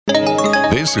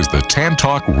This is the Tan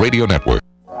Talk Radio Network.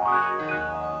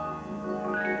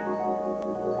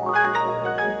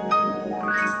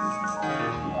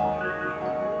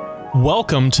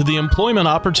 Welcome to the Employment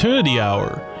Opportunity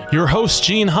Hour. Your host,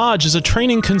 Gene Hodge, is a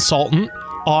training consultant,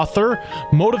 author,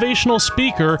 motivational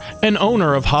speaker, and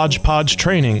owner of Hodgepodge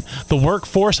Training, the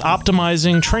workforce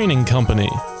optimizing training company.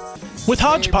 With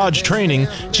Hodgepodge Training,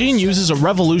 Gene uses a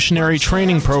revolutionary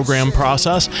training program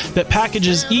process that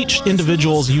packages each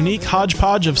individual's unique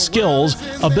hodgepodge of skills,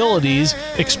 abilities,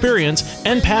 experience,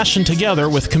 and passion together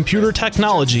with computer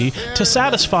technology to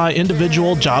satisfy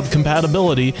individual job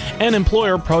compatibility and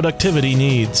employer productivity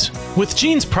needs. With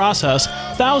Gene's process,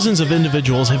 thousands of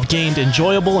individuals have gained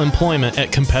enjoyable employment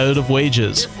at competitive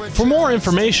wages. For more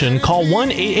information, call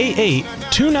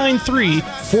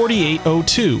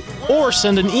 1-888-293-4802 or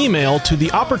send an email to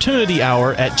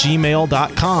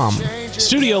theopportunityhour@gmail.com.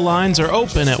 Studio lines are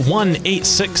open at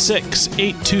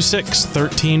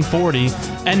 1-866-826-1340.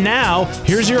 And now,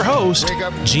 here's your host,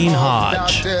 Gene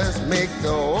Hodge.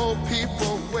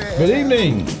 Good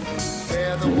evening.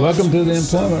 Welcome to the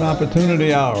Employment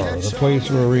Opportunity Hour, the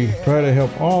place where we try to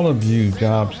help all of you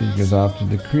job seekers out there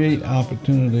to create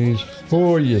opportunities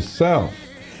for yourself.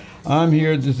 I'm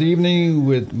here this evening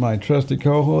with my trusted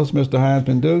co-host, Mr.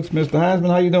 Heisman Dukes. Mr. Heisman,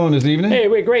 how you doing this evening? Hey,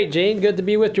 we're great, Gene. Good to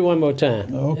be with you one more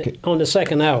time. Okay. On the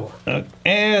second hour.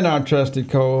 And our trusty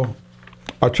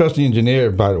engineer,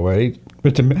 by the way,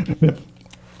 Mr.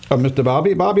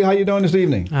 Bobby. Bobby, how you doing this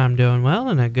evening? I'm doing well,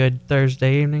 and a good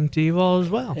Thursday evening to you all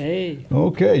as well. Hey.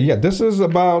 Okay, yeah, this is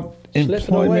about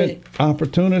employment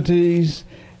opportunities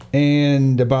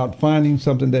and about finding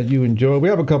something that you enjoy. We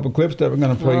have a couple clips that we're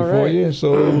going to play for you.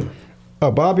 So,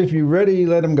 Bobby, if you're ready,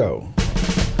 let them go.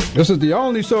 This is the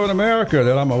only show in America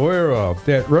that I'm aware of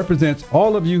that represents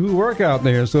all of you who work out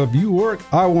there. So if you work,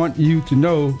 I want you to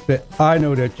know that I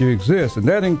know that you exist. And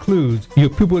that includes you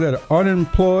people that are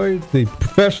unemployed, the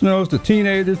professionals, the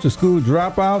teenagers, the school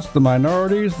dropouts, the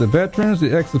minorities, the veterans,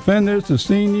 the ex-offenders, the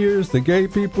seniors, the gay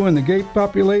people in the gay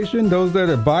population, those that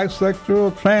are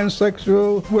bisexual,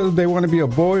 transsexual, whether they want to be a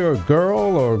boy or a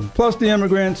girl, or plus the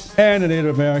immigrants and the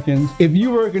Native Americans. If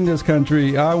you work in this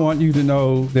country, I want you to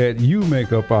know that you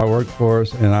make up our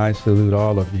workforce, and I salute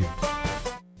all of you.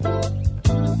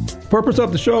 Purpose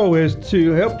of the show is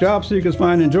to help job seekers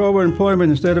find enjoyable employment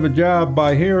instead of a job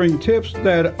by hearing tips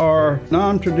that are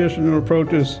non-traditional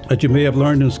approaches that you may have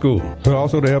learned in school. But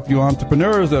also to help you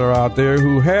entrepreneurs that are out there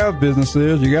who have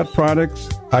businesses, you got products,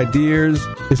 ideas.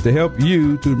 It's to help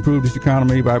you to improve this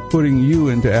economy by putting you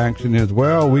into action as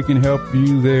well. We can help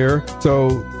you there.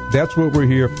 So that's what we're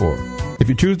here for. If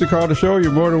you choose to call the show,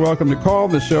 you're more than welcome to call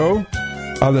the show.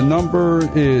 The number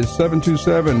is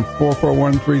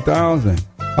 727-441-3000.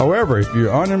 However, if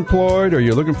you're unemployed or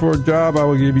you're looking for a job, I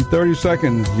will give you 30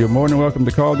 seconds. You're more than welcome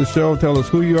to call the show. Tell us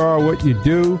who you are, what you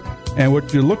do, and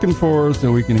what you're looking for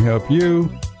so we can help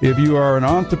you. If you are an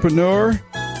entrepreneur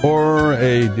or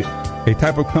a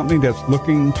type of company that's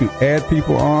looking to add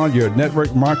people on, you're a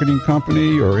network marketing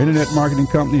company or internet marketing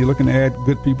company, you're looking to add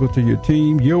good people to your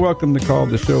team, you're welcome to call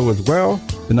the show as well.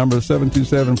 The number is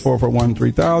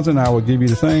 727-441-3000. I will give you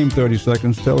the same 30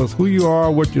 seconds. Tell us who you are,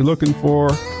 what you're looking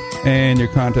for, and your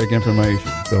contact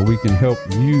information so we can help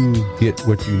you get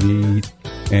what you need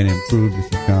and improve this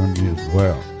economy as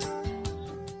well.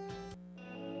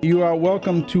 You are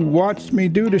welcome to watch me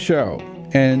do the show.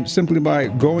 And simply by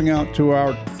going out to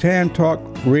our Tan Talk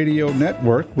Radio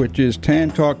Network, which is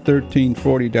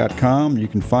tantalk1340.com, you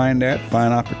can find that,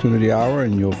 find Opportunity Hour,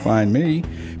 and you'll find me.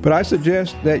 But I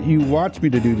suggest that you watch me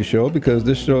to do the show because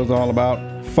this show is all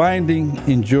about finding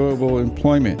enjoyable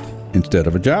employment instead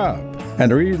of a job.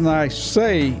 And the reason I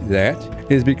say that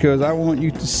is because I want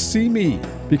you to see me,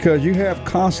 because you have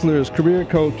counselors, career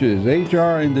coaches,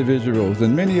 HR individuals,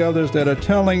 and many others that are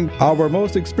telling our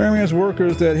most experienced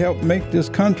workers that help make this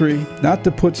country not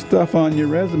to put stuff on your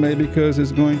resume because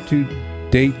it's going to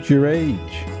date your age,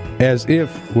 as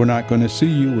if we're not going to see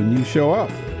you when you show up.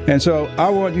 And so I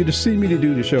want you to see me to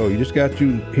do the show. You just got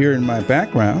you here in my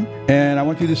background, and I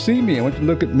want you to see me. I want you to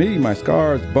look at me, my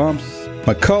scars, bumps,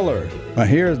 my color. My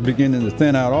hair is beginning to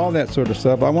thin out, all that sort of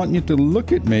stuff. I want you to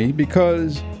look at me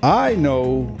because I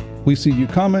know we see you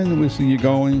coming, we see you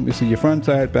going, we see your front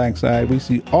side, back side. We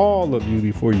see all of you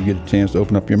before you get a chance to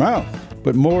open up your mouth.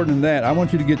 But more than that, I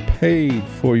want you to get paid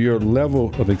for your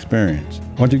level of experience.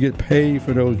 I want you to get paid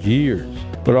for those years.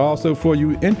 But also for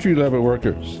you entry-level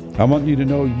workers, I want you to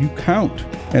know you count.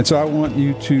 And so I want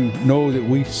you to know that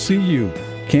we see you.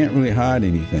 Can't really hide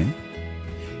anything.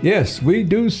 Yes, we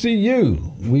do see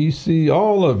you. We see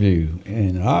all of you.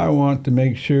 And I want to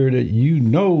make sure that you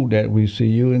know that we see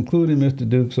you, including Mr.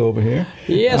 Dukes over here.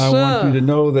 Yes, I want you to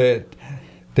know that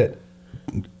that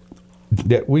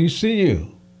we see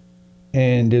you,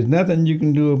 and there's nothing you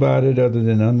can do about it other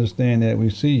than understand that we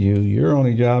see you. Your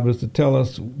only job is to tell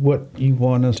us what you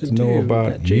want us to know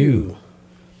about you.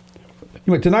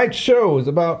 Anyway, tonight's show is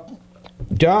about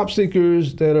job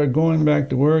seekers that are going back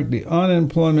to work. The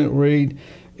unemployment rate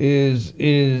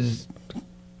is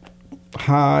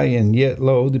high and yet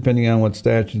low, depending on what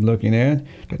stats you're looking at.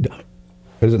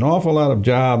 There's an awful lot of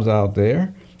jobs out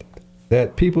there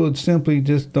that people simply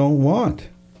just don't want.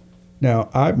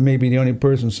 Now, I may be the only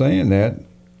person saying that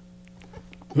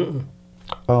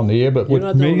on the air, but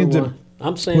with millions of,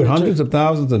 with hundreds of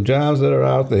thousands of jobs that are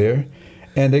out there,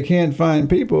 and they can't find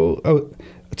people.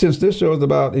 Since this show is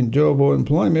about enjoyable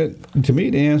employment, to me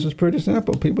the answer is pretty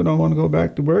simple. People don't want to go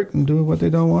back to work and do what they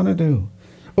don't want to do.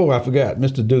 Oh, I forgot.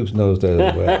 Mr. Dukes knows that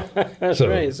as well. That's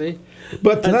right, see?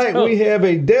 But tonight we have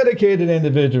a dedicated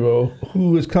individual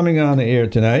who is coming on the air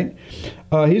tonight.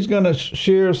 He's going to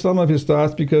share some of his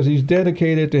thoughts because he's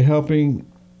dedicated to helping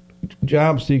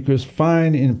job seekers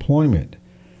find employment.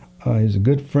 He's a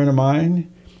good friend of mine.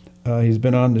 He's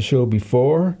been on the show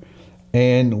before.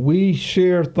 And we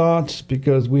share thoughts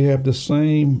because we have the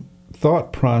same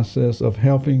thought process of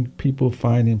helping people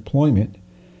find employment.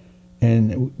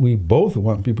 And we both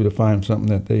want people to find something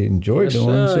that they enjoy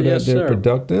doing so that they're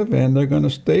productive and they're going to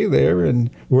stay there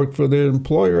and work for their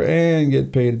employer and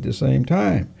get paid at the same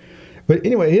time. But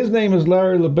anyway, his name is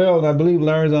Larry LaBelle, and I believe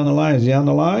Larry's on the line. Is he on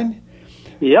the line?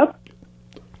 Yep.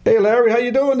 Hey, Larry, how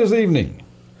you doing this evening?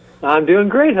 I'm doing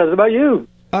great. How's it about you?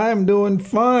 I'm doing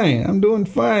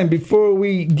fine. Before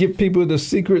we give people the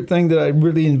secret thing that I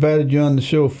really invited you on the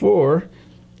show for,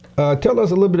 tell us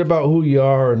a little bit about who you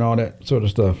are and all that sort of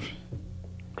stuff.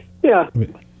 Yeah.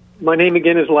 My name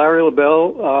again is Larry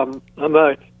LaBelle. I'm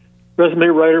a resume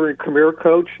writer and career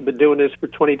coach. I've been doing this for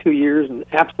 22 years and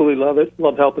absolutely love it.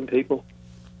 Love helping people.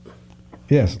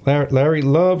 Yes, Larry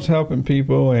loves helping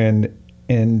people, and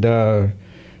I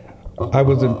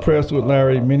was impressed with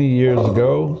Larry many years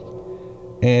ago.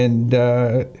 And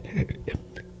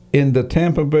in the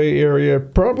Tampa Bay area,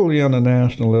 probably on a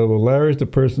national level, Larry's the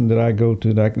person that I go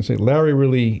to that I can say, Larry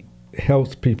really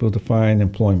helps people to find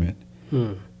employment.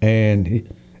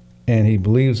 And he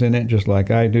believes in it just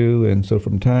like I do. And so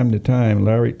from time to time,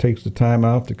 Larry takes the time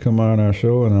out to come on our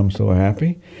show, and I'm so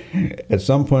happy. At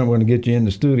some point, we're going to get you in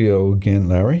the studio again,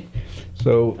 Larry.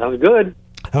 So sounds good.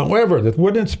 However,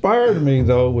 what inspired me,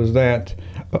 though, was that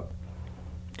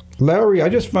Larry, I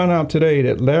just found out today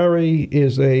that Larry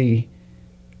is a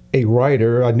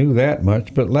writer. I knew that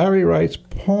much, but Larry writes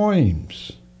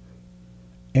poems.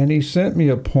 And he sent me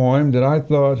a poem that I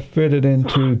thought fitted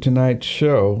into tonight's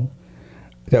show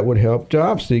that would help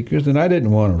job seekers. And I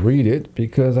didn't want to read it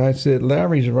because I said,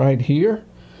 Larry's right here.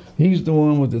 He's the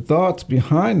one with the thoughts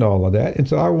behind all of that. And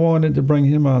so I wanted to bring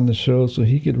him on the show so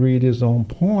he could read his own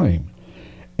poem.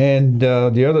 And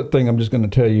the other thing I'm just going to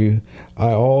tell you,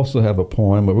 I also have a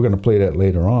poem, but we're going to play that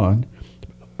later on,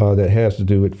 that has to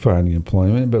do with finding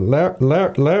employment. But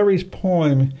Larry's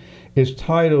poem is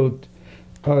titled,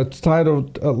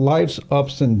 Life's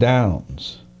Ups and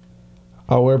Downs.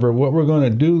 However, what we're going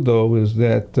to do, though, is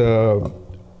that,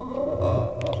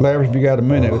 Larry, if you got a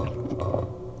minute.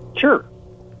 Sure.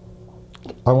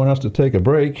 I want us to take a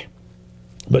break.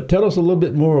 But tell us a little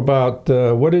bit more about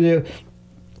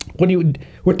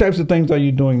what types of things are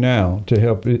you doing now to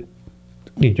help the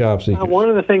job seekers? One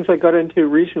of the things I got into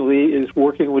recently is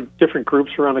working with different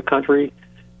groups around the country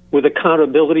with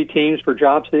accountability teams for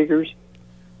job seekers.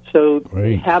 So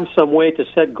they have some way to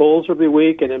set goals every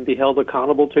week and then be held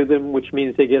accountable to them, which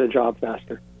means they get a job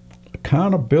faster.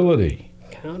 Accountability.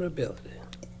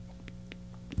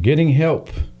 Getting help.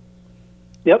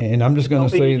 Yep. And I'm just going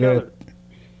to say that.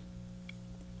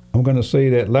 I'm going to say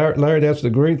that, Larry, that's the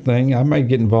great thing. I might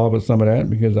get involved with some of that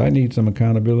because I need some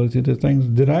accountability to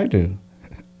things that I do.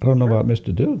 I don't know about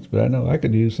Mr. Dukes, but I know I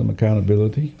could use some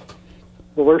accountability.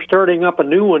 Well, we're starting up a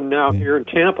new one now here in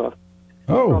Tampa.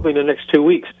 Probably in the next 2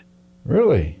 weeks.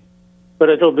 Really? But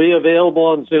it'll be available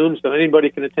on Zoom so anybody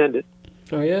can attend it.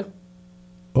 Oh, yeah?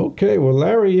 Okay. Well,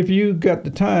 Larry, if you got the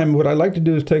time, what I'd like to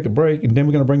do is take a break, and then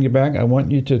we're going to bring you back. I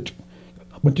want you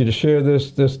to share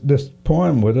this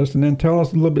poem with us, and then tell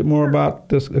us a little bit more about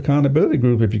this accountability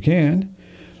group, if you can.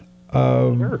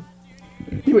 Sure.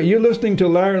 Anyway, you're listening to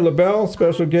Larry LaBelle,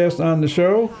 special guest on the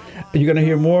show. You're going to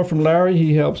hear more from Larry.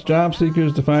 He helps job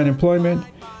seekers to find employment,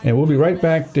 and we'll be right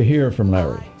back to hear from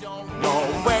Larry. Don't know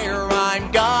where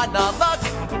I'm gonna look,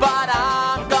 but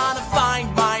I'm gonna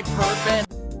find my purpose.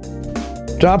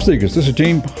 Job seekers, this is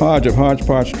Gene Hodge of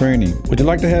Hodgepodge Training. Would you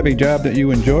like to have a job that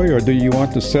you enjoy, or do you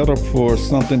want to settle for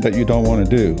something that you don't want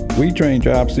to do? We train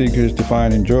job seekers to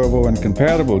find enjoyable and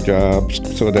compatible jobs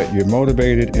so that you're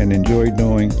motivated and enjoy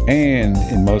doing, and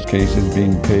in most cases,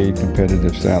 being paid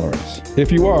competitive salaries.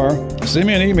 If you are, send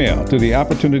me an email to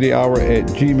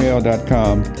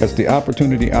theopportunityhour@gmail.com. That's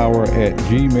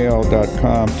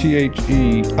theopportunityhour@gmail.com.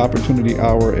 THE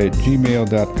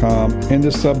opportunityhour@gmail.com. In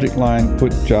the subject line,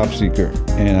 put job seeker,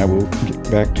 and I will get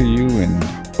back to you and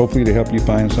hopefully to help you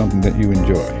find something that you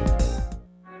enjoy.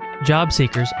 Job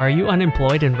seekers, are you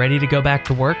unemployed and ready to go back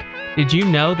to work? Did you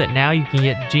know that now you can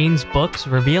get Gene's books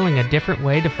revealing a different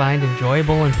way to find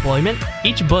enjoyable employment?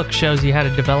 Each book shows you how to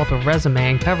develop a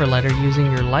resume and cover letter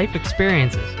using your life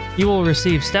experiences. You will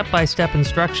receive step-by-step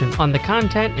instruction on the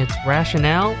content, its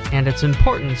rationale, and its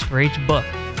importance for each book.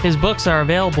 His books are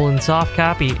available in soft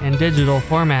copy and digital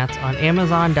formats on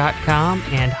Amazon.com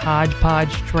and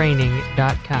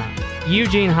HodgepodgeTraining.com.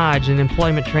 Eugene Hodge, an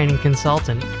employment training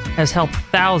consultant, has helped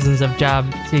thousands of job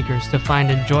seekers to find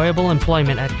enjoyable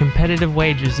employment at competitive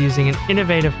wages using an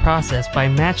innovative process by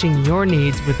matching your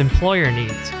needs with employer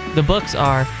needs. The books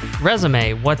are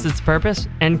Resume, What's Its Purpose?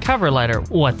 And Cover Letter,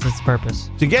 What's Its Purpose?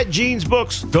 To get Gene's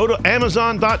books, go to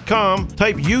Amazon.com,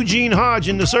 type Eugene Hodge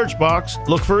in the search box,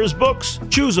 look for his books,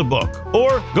 choose a book.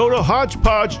 Or go to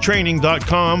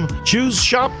HodgepodgeTraining.com, choose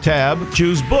Shop tab,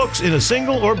 choose books in a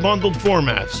single or bundled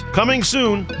formats. Coming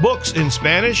soon, books in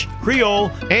Spanish,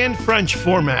 Creole, and French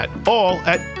format, all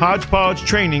at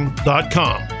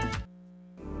HodgepodgeTraining.com.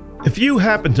 If you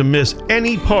happen to miss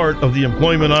any part of the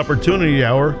Employment Opportunity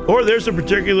Hour, or there's a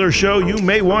particular show you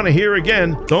may want to hear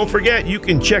again, don't forget you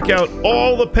can check out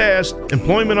all the past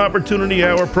Employment Opportunity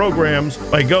Hour programs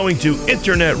by going to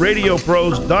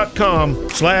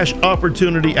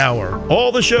internetradiopros.com/opportunity hour.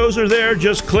 All the shows are there,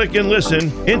 just click and listen,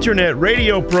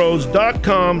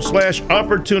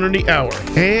 internetradiopros.com/opportunity hour.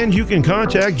 And you can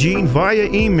contact Gene via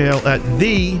email at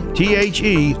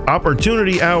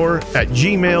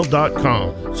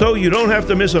opportunityhour@gmail.com. So you don't have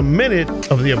to miss a minute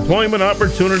of the Employment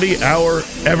Opportunity Hour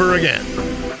ever again.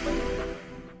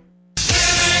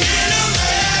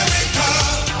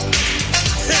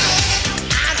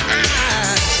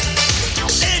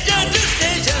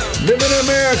 Live in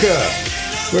America,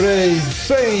 where they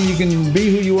saying you can be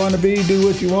who you want to be, do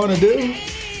what you want to do.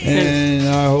 And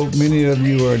I hope many of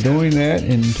you are doing that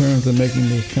in terms of making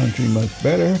this country much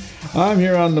better. I'm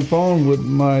here on the phone with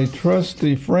my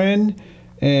trusty friend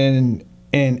and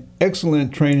an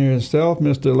excellent trainer himself,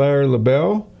 Mr. Larry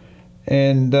LaBelle.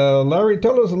 And Larry,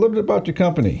 tell us a little bit about your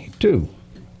company, too.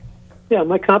 Yeah,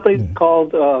 my company is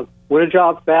called Win a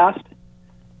Job Fast.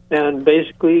 And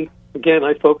basically, again,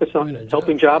 I focus on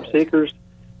helping job seekers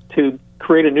to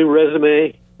create a new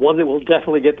resume, one that will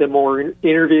definitely get them more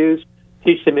interviews,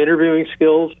 teach them interviewing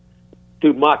skills,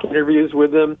 do mock interviews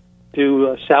with them,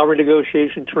 do salary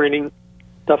negotiation training,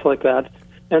 stuff like that,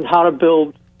 and how to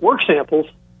build work samples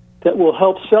that will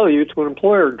help sell you to an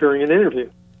employer during an interview.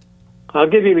 I'll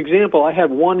give you an example. I had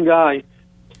one guy,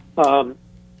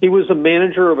 he was a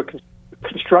manager of a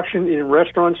construction in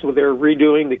restaurants where they were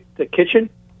redoing the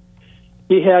kitchen.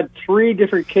 He had 3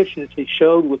 different kitchens he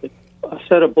showed with a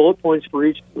set of bullet points for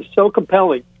each. It was so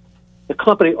compelling, the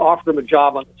company offered him a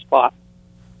job on the spot.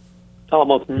 It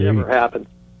almost never happened.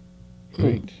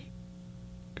 Great.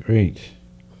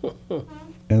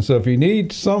 And so if you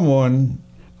need someone,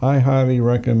 I highly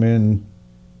recommend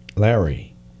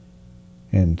Larry.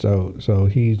 And so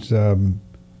he's,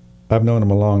 I've known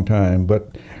him a long time,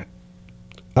 but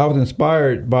I was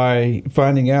inspired by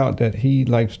finding out that he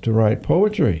likes to write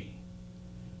poetry.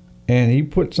 And he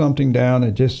put something down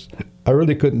that I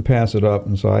really couldn't pass it up.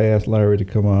 And so I asked Larry to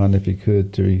come on if he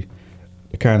could to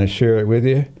kind of share it with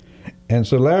you. And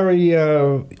so Larry,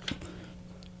 you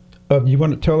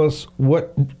want to tell us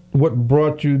what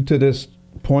brought you to this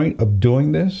point of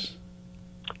doing this?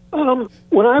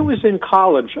 When I was in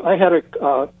college, I had a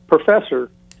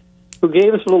professor who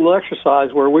gave us a little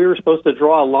exercise where we were supposed to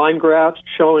draw a line graph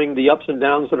showing the ups and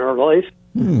downs in our life.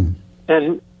 And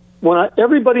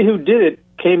everybody who did it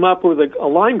came up with a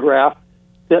line graph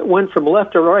that went from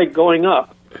left to right going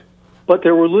up. But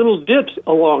there were little dips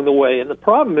along the way. And the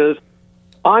problem is,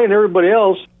 I and everybody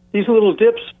else, these little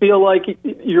dips feel like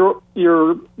your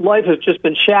life has just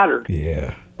been shattered.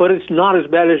 Yeah. But it's not as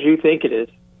bad as you think it is.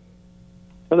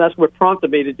 And that's what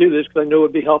prompted me to do this, because I knew it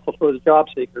would be helpful for the job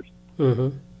seekers. Mm-hmm.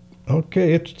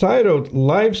 Okay, it's titled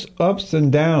Life's Ups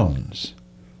and Downs.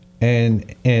 And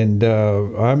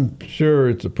I'm sure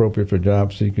it's appropriate for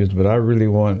job seekers, but I really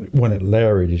wanted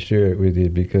Larry to share it with you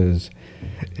because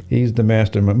he's the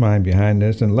mastermind behind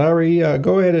this. And Larry,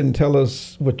 go ahead and tell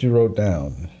us what you wrote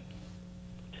down.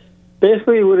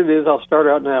 Basically what it is, I'll start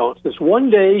out now. It's this: one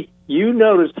day you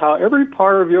noticed how every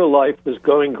part of your life was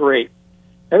going great.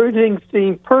 Everything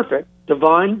seemed perfect,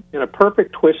 divine, and a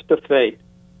perfect twist of fate.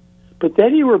 But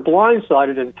then you were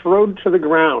blindsided and thrown to the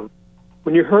ground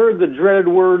when you heard the dreaded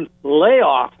word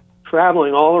layoff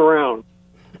traveling all around.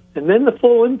 And then the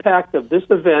full impact of this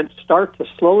event starts to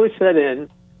slowly set in,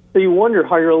 so you wonder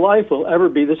how your life will ever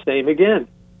be the same again.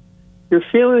 Your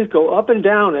feelings go up and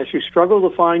down as you struggle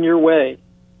to find your way,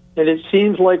 and it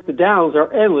seems like the downs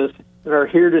are endless and are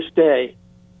here to stay.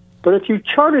 But if you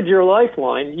charted your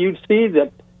lifeline, you'd see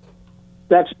that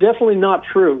that's definitely not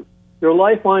true. Your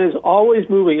lifeline is always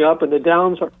moving up, and the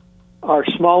downs are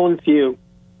small and few.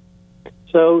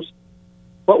 So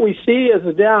what we see as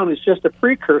a down is just a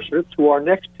precursor to our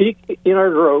next peak in our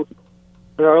growth.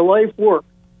 In our life work,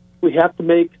 we have to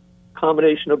make a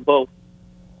combination of both.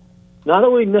 Now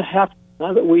that we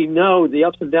know the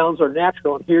ups and downs are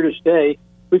natural and here to stay,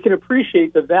 we can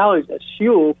appreciate the valleys as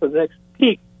fuel for the next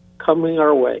peak coming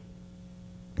our way.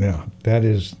 Yeah, that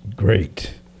is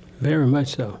great. Very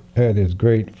much so. That is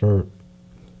great for...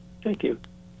 Thank you.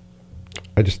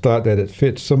 I just thought that it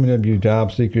fits so many of you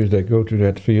job seekers that go through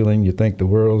that feeling. You think the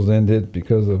world's ended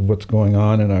because of what's going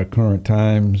on in our current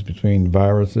times between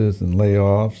viruses and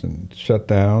layoffs and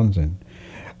shutdowns. And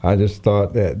I just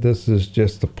thought that this is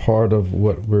just a part of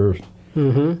what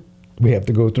we have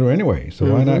to go through anyway.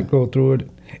 So why not go through it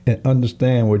and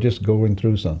understand we're just going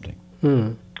through something?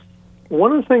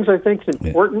 One of the things I think is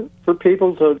important for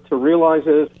people to realize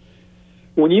is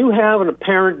when you have an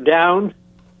apparent down,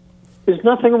 there's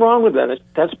nothing wrong with that.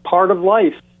 That's part of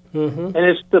life, and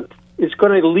it's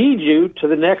going to lead you to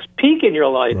the next peak in your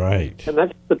life. Right. And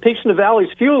that's the peaks and the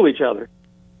valleys fuel each other.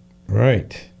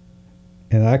 Right.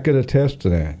 And I could attest to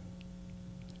that.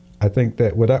 I think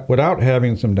that without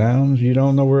having some downs, you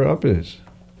don't know where up is.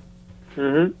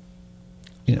 You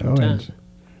know.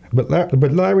 But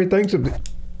Larry, thanks a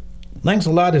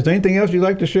lot. Is there anything else you'd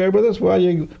like to share with us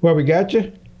while we got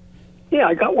you? Yeah,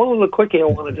 I got one little quickie I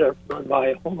wanted to run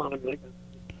by. Hold on a minute.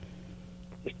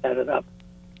 Just add it up.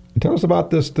 Tell us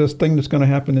about this thing that's going to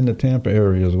happen in the Tampa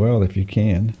area as well, if you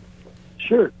can.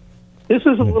 Sure. This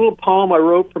is a little poem I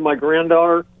wrote for my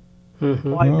granddaughter.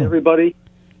 Everybody.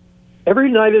 Every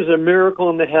night is a miracle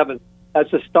in the heaven as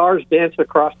the stars dance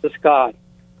across the sky.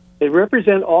 They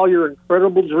represent all your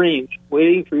incredible dreams,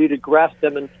 waiting for you to grasp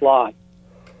them and fly.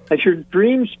 As your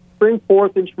dreams spring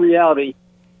forth into reality,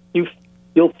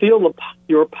 you'll feel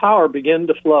your power begin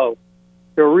to flow.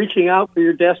 You're reaching out for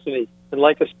your destiny, and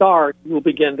like a star, you will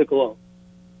begin to glow.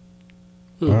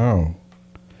 Wow.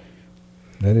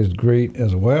 That is great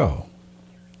as well.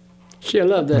 Sure,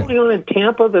 love that. Going on in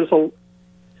Tampa, there's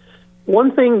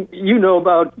one thing you know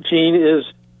about, Gene, is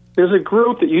there's a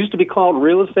group that used to be called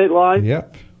Real Estate Live.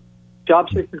 Yep. Job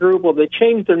seeker group. Well, they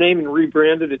changed their name and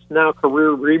rebranded. It's now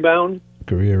Career Rebound.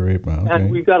 Career Rebound. Okay.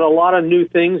 And we've got a lot of new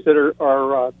things that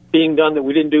are being done that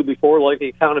we didn't do before, like the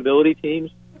accountability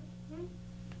teams.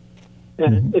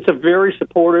 And it's a very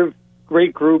supportive,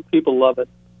 great group. People love it.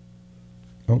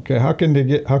 Okay. How can they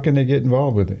get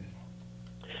involved with it?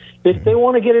 If they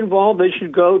want to get involved, they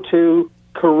should go to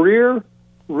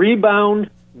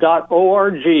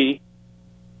careerrebound.org,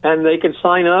 and they can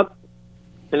sign up,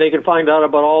 and they can find out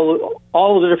about all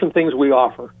of the different things we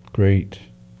offer. Great.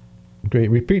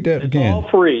 Repeat that again. It's all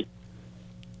free.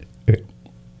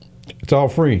 It's all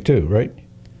free too, right?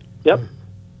 Yep.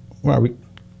 Wow.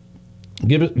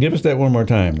 Give us that one more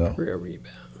time, though. Career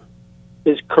Rebound.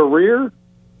 It's Career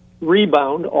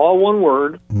Rebound, all one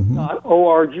word,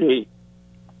 .org.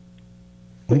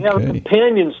 We have a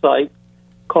companion site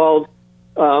called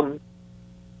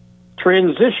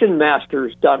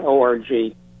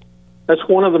transitionmasters.org. That's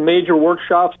one of the major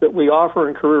workshops that we offer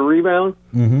in Career Rebound.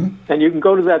 And you can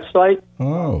go to that site.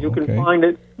 You can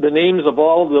find the names of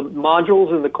all of the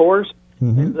modules in the course.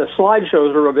 The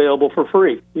slideshows are available for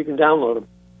free. You can download them.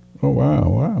 Oh,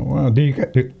 wow. Do you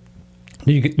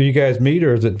guys meet,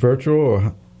 or is it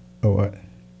virtual, or what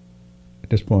at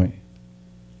this point?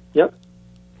 Yep.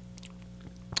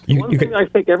 One thing I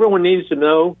think everyone needs to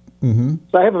know, so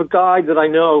I have a guy that I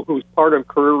know who's part of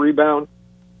Career Rebound.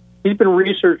 He's been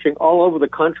researching all over the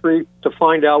country to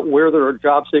find out where there are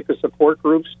job seeker support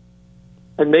groups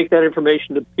and make that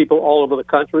information to people all over the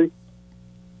country.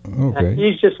 Okay. And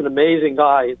he's just an amazing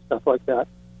guy and stuff like that.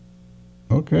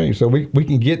 Okay, so we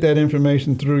can get that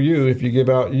information through you if you give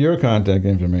out your contact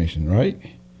information, right?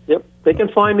 Yep. They can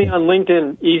find me on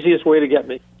LinkedIn, easiest way to get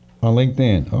me. On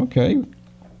LinkedIn, okay.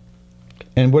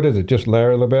 And what is it, just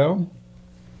Larry LaBelle?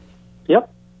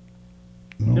 Yep.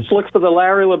 Just look for the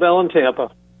Larry LaBelle in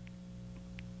Tampa,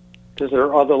 because there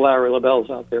are other Larry LaBelles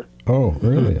out there. Oh,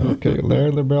 really? Okay, Larry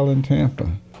LaBelle in Tampa.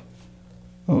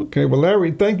 Okay, well,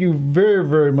 Larry, thank you very,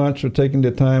 very much for taking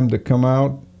the time to come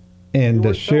out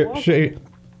and share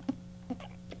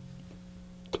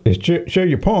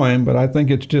your poem. But I think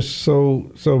it's just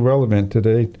so relevant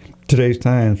today's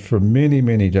times for many,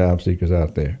 many job seekers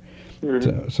out there.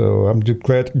 Mm-hmm. So I'm just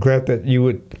glad that you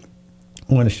would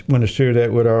want to share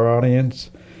that with our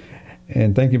audience.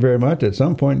 And thank you very much. At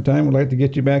some point in time, we'd like to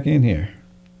get you back in here.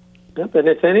 Yep, and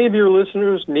if any of your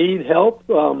listeners need help,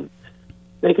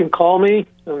 they can call me,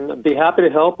 and I'd be happy to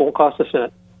help. Won't cost a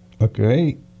cent.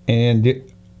 Okay. And do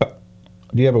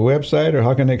you have a website, or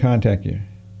how can they contact you?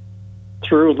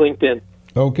 Through LinkedIn.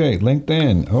 Okay,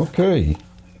 LinkedIn. Okay.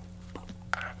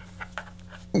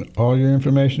 All your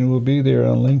information will be there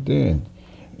on LinkedIn.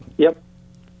 Yep.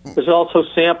 There's also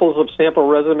samples of sample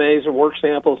resumes and work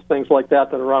samples, things like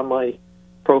that are on my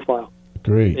profile.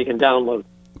 Great. You can download.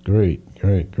 Great.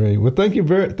 Well, thank you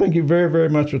very, very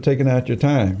much for taking out your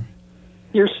time.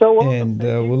 You're so welcome. And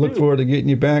we'll look forward to getting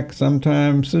you back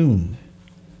sometime soon.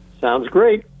 Sounds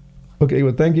great. Okay,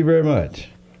 well, thank you very much.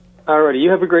 All righty. You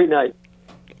have a great night.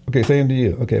 Okay, same to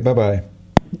you. Okay, bye-bye.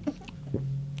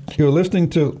 You're listening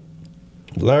to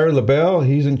Larry LaBelle.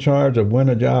 He's in charge of Win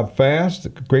a Job Fast. A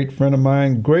great friend of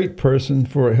mine, great person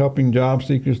for helping job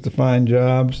seekers to find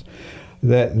jobs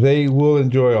that they will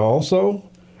enjoy also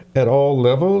at all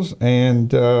levels.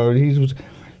 And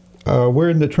we're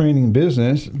in the training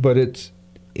business, but it's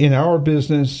in our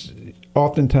business,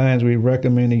 oftentimes we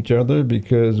recommend each other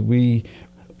because we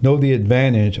know the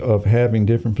advantage of having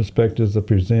different perspectives of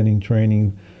presenting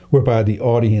training whereby the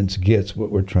audience gets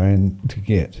what we're trying to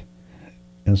get.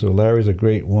 And so Larry's a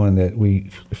great one that we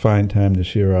find time to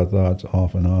share our thoughts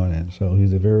off and on, and so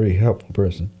he's a very helpful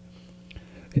person.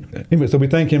 Anyway, so we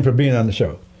thank him for being on the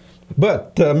show.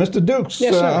 But Mr. Dukes,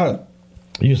 yes, sir.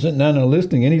 You're sitting down and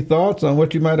listening. Any thoughts on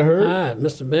what you might have heard?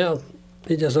 Mr. Bell,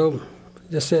 he just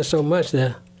said so much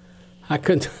there. I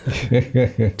couldn't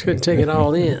take it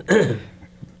all in.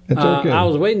 It's okay. I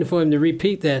was waiting for him to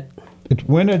repeat that. It's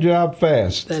Win a Job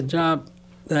Fast.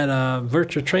 That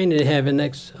virtual training they have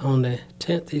next on the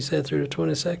 10th, he said, through the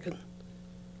 22nd.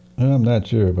 I'm not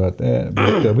sure about that,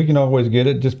 but we can always get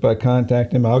it just by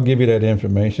contacting him. I'll give you that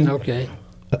information. Okay.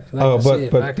 But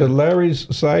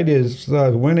Larry's site is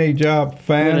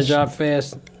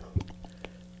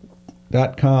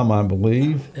winajobfast.com, I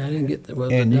believe. I didn't get the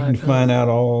and you can find out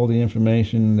all the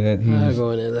information that he's I'll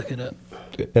go in there and look it up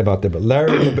about that. But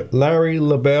Larry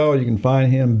LaBelle, you can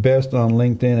find him best on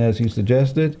LinkedIn as he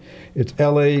suggested. It's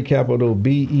LABELLE,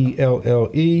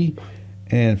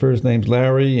 and first name's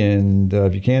Larry. And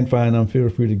if you can find him, feel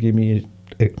free to give me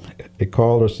a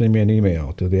call or send me an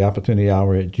email to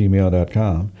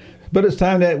theopportunityhour@gmail.com. But it's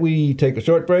time that we take a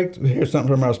short break. Here's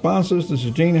something from our sponsors. This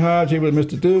is Gene Hodge here with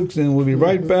Mr. Dukes, and we'll be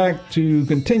right back to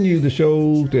continue the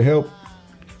show to help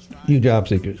you job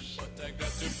seekers.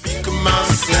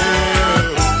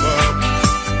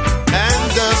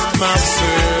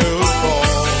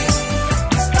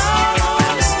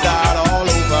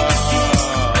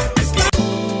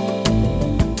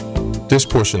 This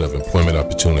portion of Employment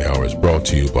Opportunity Hour is brought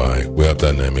to you by Web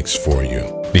Dynamics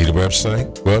 4U. Need a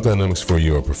website? Web Dynamics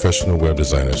 4U are professional web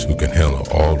designers who can handle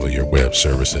all of your web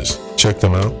services. Check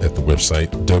them out at the website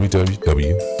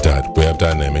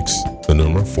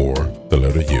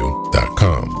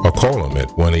www.webdynamics4u.com or call them at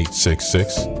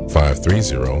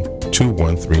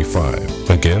 1-866-530-2135.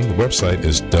 Again, the website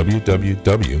is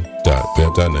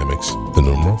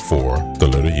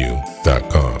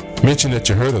www.webdynamics4u.com. Mention that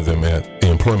you heard of them at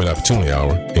the Employment Opportunity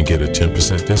Hour and get a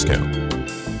 10% discount.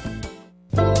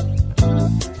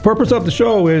 The purpose of the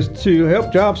show is to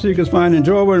help job seekers find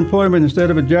enjoyable employment instead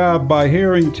of a job by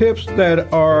hearing tips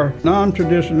that are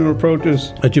non-traditional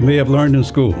approaches that you may have learned in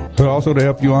school. But also to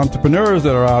help you entrepreneurs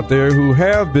that are out there who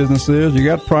have businesses, you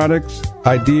got products,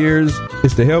 ideas.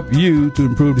 It's to help you to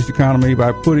improve this economy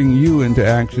by putting you into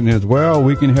action as well.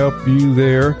 We can help you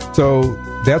there. So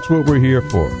that's what we're here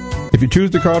for. If you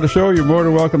choose to call the show, you're more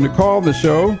than welcome to call the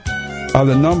show.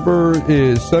 The number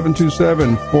is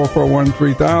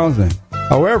 727-441-3000.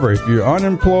 However, if you're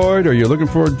unemployed or you're looking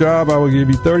for a job, I will give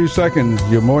you 30 seconds.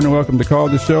 You're more than welcome to call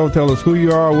the show. Tell us who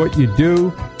you are, what you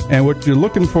do, and what you're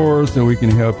looking for so we can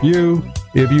help you.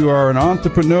 If you are an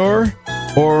entrepreneur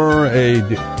or a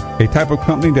type of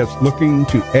company that's looking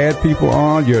to add people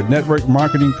on, you're a network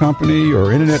marketing company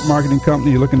or internet marketing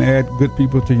company, you're looking to add good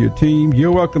people to your team,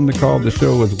 you're welcome to call the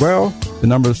show as well. The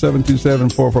number is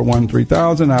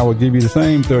 727-441-3000. I will give you the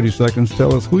same 30 seconds.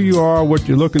 Tell us who you are, what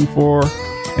you're looking for,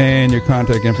 and your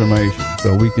contact information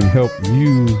so we can help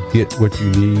you get what you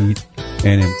need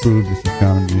and improve this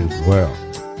economy as well.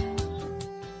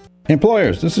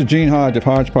 Employers, this is Gene Hodge of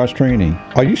Hodgepodge Training.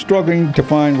 Are you struggling to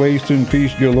find ways to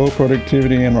increase your low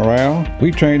productivity and morale?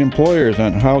 We train employers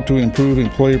on how to improve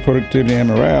employee productivity and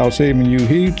morale, saving you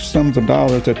huge sums of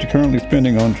dollars that you're currently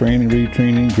spending on training,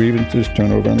 retraining, grievances,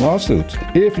 turnover, and lawsuits.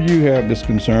 If you have this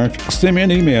concern, send me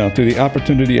an email to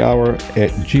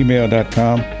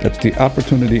theopportunityhour@gmail.com. That's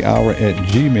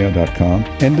theopporunityhour@gmail.com.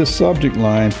 And the subject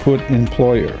line, put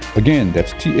employer. Again,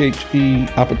 that's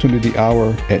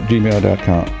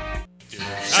theopportunityhour@gmail.com.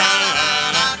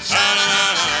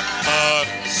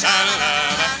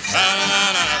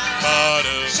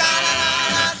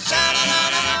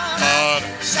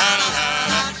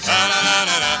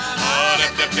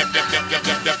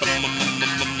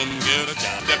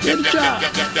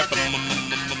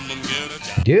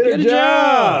 Get a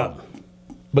job.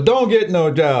 But don't get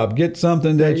no job. Get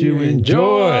something that you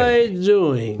enjoy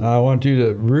doing. I want you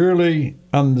to really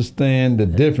understand the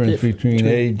difference between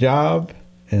a job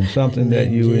and something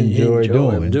that you enjoy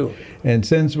doing. And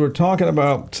since we're talking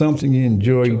about something you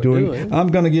enjoy doing, I'm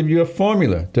going to give you a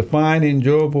formula to find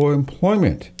enjoyable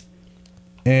employment.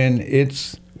 And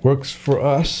it works for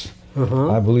us.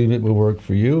 I believe it will work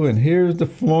for you. And here's the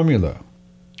formula.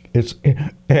 It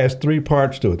has three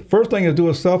parts to it. The first thing is do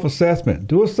a self-assessment.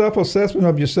 Do a self-assessment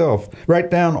of yourself.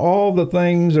 Write down all the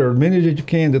things, or as many as you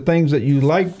can, the things that you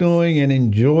like doing and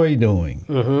enjoy doing.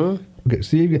 Okay,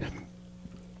 see,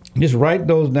 just write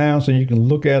those down so you can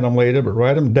look at them later, but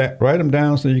write them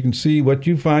down so you can see what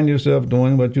you find yourself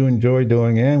doing, what you enjoy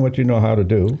doing, and what you know how to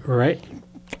do. Right.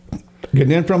 And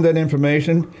then from that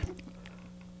information,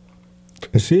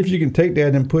 see if you can take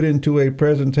that and put into a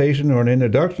presentation or an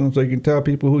introduction so you can tell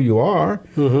people who you are,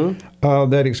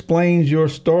 that explains your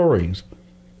stories.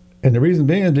 And the reason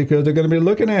being is because they're going to be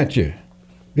looking at you,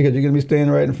 because you're going to be standing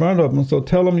right in front of them. So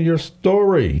tell them your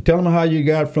story. Tell them how you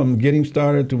got from getting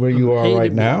started to where you are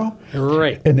right now.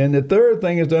 Right. And then the third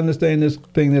thing is to understand this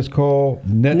thing that's called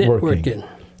networking.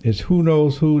 It's who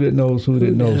knows who that knows who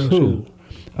that knows who.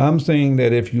 I'm saying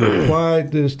that if you apply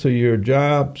this to your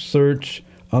job search,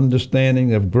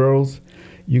 understanding of growth,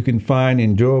 you can find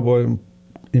enjoyable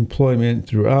employment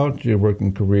throughout your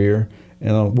working career.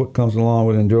 And what comes along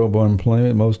with enjoyable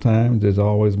employment, most times there's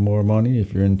always more money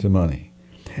if you're into money.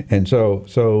 And so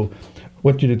I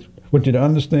want you to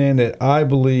understand that I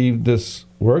believe this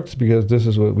works, because this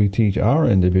is what we teach our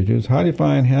individuals: how to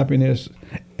find happiness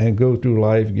and go through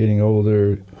life getting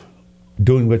older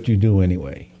doing what you do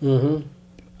anyway.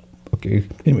 Okay,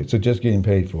 anyway, so just getting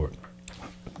paid for it.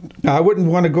 Now, I wouldn't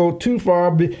want to go too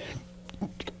far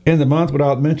in the month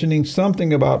without mentioning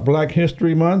something about Black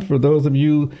History Month. For those of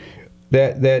you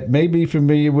that may be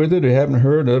familiar with it or haven't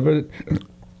heard of it,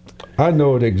 I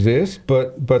know it exists,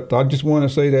 but I just want to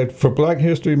say that for Black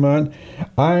History Month,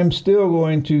 I'm still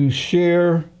going to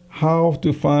share how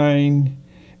to find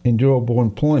enjoyable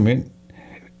employment,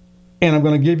 and I'm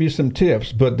going to give you some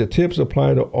tips, but the tips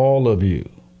apply to all of you.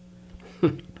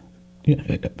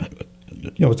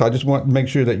 So I just want to make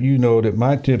sure that you know that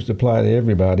my tips apply to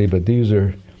everybody, but these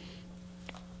are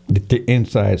the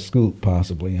inside scoop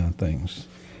possibly on things.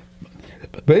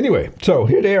 But anyway, so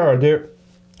here they are.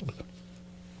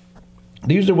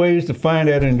 These are ways to find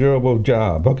that enjoyable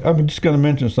job. I'm just going to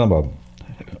mention some of them.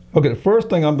 Okay, the first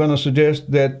thing I'm going to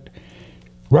suggest that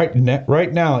right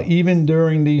now, even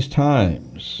during these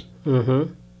times,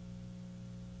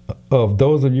 of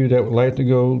those of you that would like to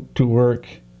go to work,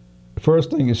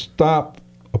 first thing is stop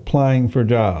applying for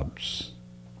jobs.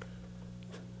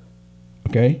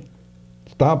 Okay?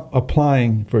 Stop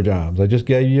applying for jobs. I just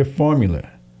gave you a formula.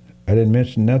 I didn't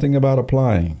mention nothing about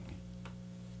applying,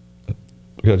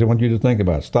 because I want you to think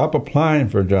about it. Stop applying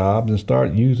for jobs and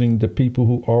start using the people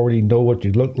who already know what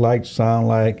you look like, sound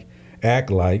like,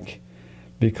 act like,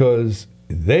 because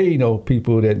they know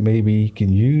people that maybe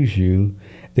can use you.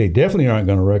 They definitely aren't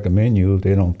going to recommend you if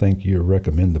they don't think you're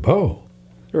recommendable.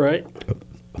 Right.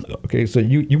 Okay, so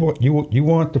you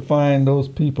want to find those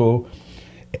people,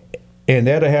 and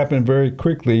that'll happen very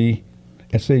quickly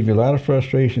and save you a lot of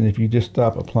frustration if you just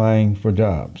stop applying for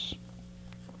jobs.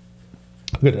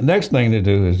 But the next thing to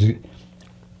do is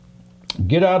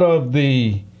get out of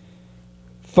the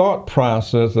thought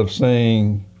process of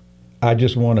saying, I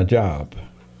just want a job.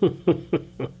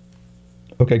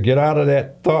 Okay, get out of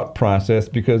that thought process,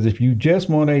 because if you just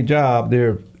want a job,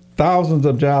 there are thousands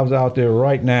of jobs out there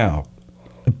right now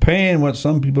paying what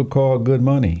some people call good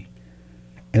money.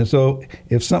 And so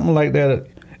if something like that,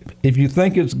 if you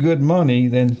think it's good money,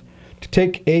 then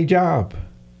take a job.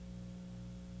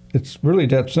 It's really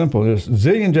that simple. There's a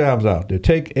zillion jobs out there.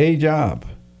 Take a job.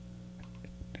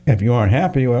 If you aren't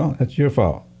happy, well, that's your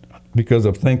fault because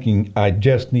of thinking, I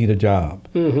just need a job.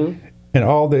 And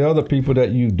all the other people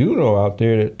that you do know out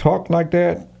there that talk like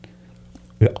that,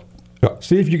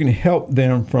 see if you can help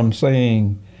them from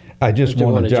saying, I just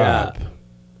want a job.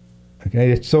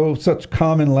 Okay, it's such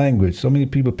common language. So many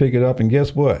people pick it up, and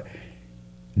guess what?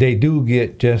 They do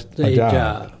get just a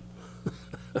job.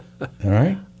 All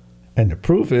right? And the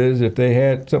proof is, if they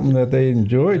had something that they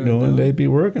enjoyed doing, they'd be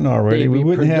working already. We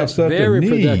wouldn't have such a need. Very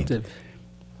productive.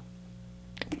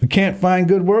 We can't find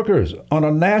good workers on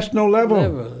a national level.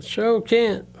 Never. Sure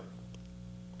can't.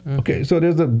 Okay, so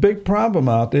there's a big problem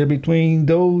out there between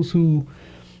those who,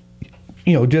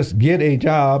 just get a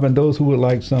job and those who would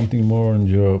like something more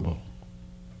enjoyable.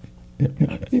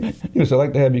 So I'd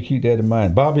like to have you keep that in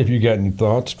mind. Bobby, if you got any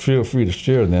thoughts, feel free to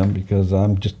share them because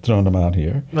I'm just throwing them out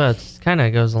here. Well, it kind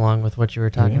of goes along with what you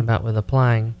were talking about with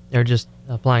applying, or just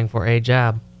applying for a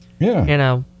job.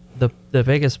 Yeah. The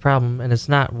biggest problem, and it's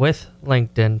not with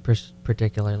LinkedIn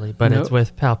particularly, but it's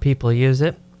with how people use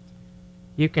it.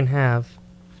 You can have,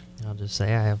 I'll just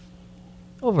say I have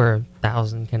over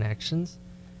 1,000 connections,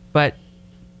 and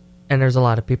there's a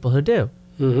lot of people who do.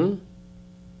 Mm-hmm.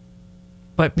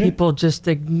 But people just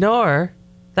ignore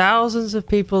thousands of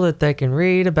people that they can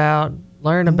read about,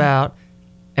 learn about,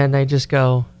 and they just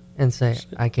go and say,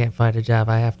 I can't find a job.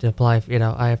 I have to apply,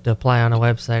 I have to apply on a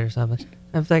website or something.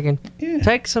 I'm thinking,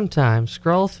 take some time,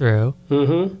 scroll through,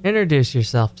 introduce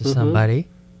yourself to somebody,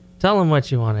 tell them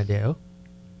what you want to do.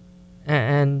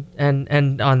 And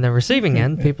on the receiving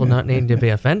end, people not needing to be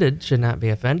offended, should not be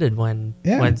offended when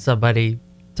somebody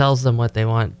tells them what they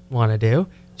want to do.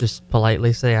 Just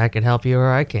politely say, I can help you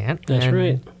or I can't. That's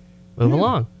right. Move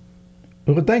along.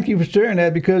 Well, thank you for sharing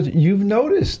that because you've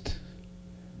noticed.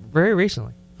 Very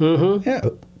recently. Mm-hmm. Yeah.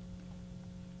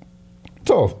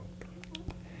 So,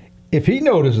 if he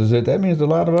notices it, that means a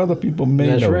lot of other people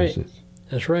may notice it.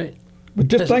 That's right. But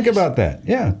just think about that.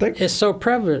 Yeah. It's so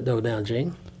prevalent, though, now,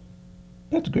 Gene.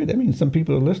 That's great. That means some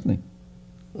people are listening.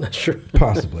 That's true.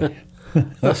 Possibly.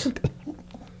 Okay,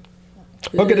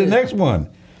 the next one.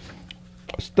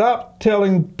 Stop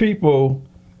telling people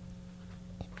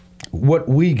what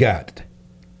we got.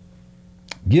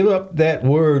 Give up that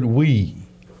word we.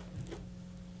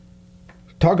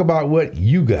 Talk about what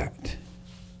you got.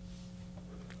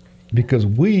 Because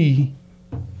we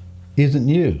isn't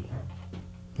you.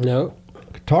 No.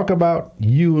 Talk about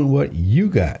you and what you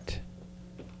got.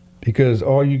 Because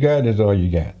all you got is all you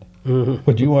got. Mm-hmm.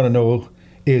 What you want to know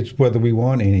is whether we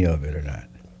want any of it or not.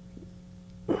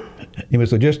 Anyway,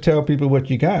 so just tell people what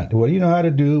you got. What do you know how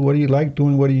to do? What do you like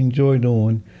doing? What do you enjoy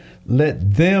doing?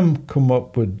 Let them come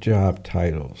up with job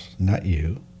titles, not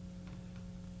you.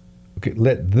 Okay,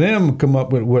 let them come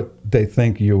up with what they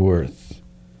think you're worth.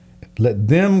 Let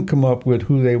them come up with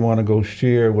who they want to go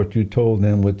share what you told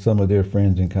them with some of their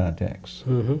friends and contacts.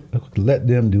 Mm-hmm. Let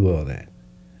them do all that.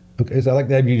 Okay, so I'd like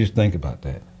to have you just think about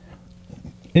that.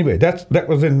 Anyway, that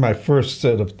was in my first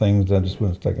set of things I just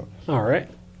want to talk about. All right.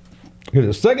 Okay,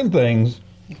 the second things,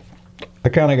 I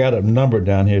kind of got a number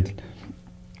down here,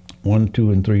 1,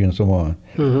 2, and 3, and so on.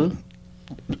 Mm-hmm.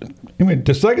 I mean,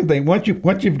 the second thing, once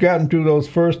you've gotten through those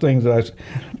first things I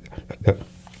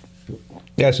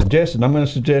suggested, I'm going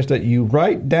to suggest that you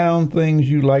write down things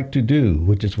you like to do,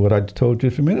 which is what I told you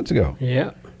a few minutes ago.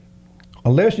 Yeah.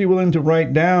 Unless you're willing to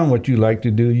write down what you like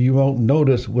to do, you won't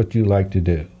notice what you like to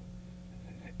do.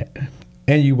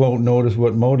 And you won't notice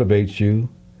what motivates you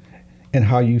and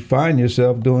how you find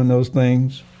yourself doing those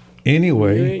things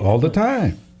anyway, all the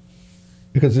time.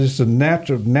 Because it's a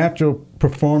natural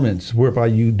performance whereby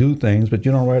you do things, but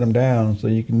you don't write them down so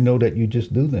you can know that you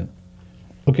just do them.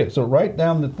 Okay, so write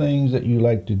down the things that you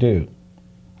like to do.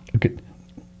 Okay,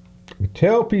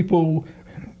 tell people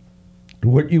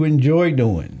what you enjoy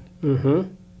doing.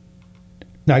 Mm-hmm.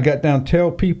 Now, I got down,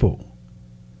 tell people.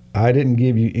 I didn't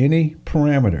give you any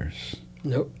parameters.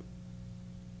 Nope.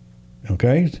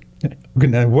 Okay?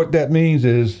 Now, what that means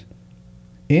is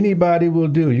anybody will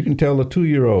do. You can tell a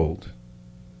 2-year-old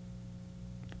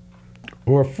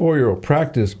or a 4-year-old,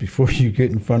 practice before you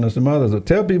get in front of some others. So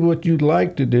tell people what you'd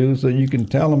like to do so you can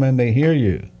tell them and they hear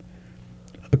you.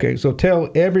 Okay, so tell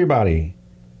everybody,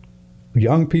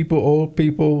 young people, old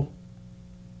people,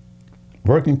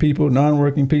 working people,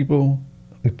 non-working people,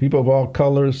 people of all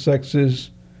colors, sexes.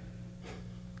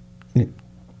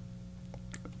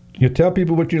 You tell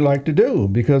people what you like to do,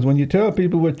 because when you tell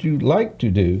people what you like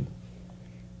to do,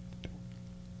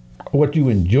 what you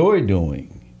enjoy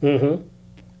doing, mm-hmm.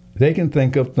 they can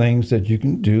think of things that you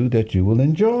can do that you will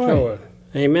enjoy. Sure.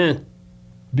 Amen.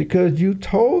 Because you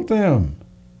told them.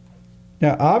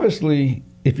 Now, obviously,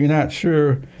 if you're not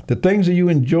sure, the things that you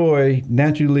enjoy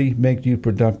naturally make you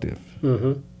productive.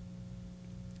 Mm-hmm.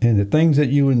 and the things that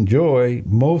you enjoy,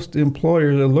 most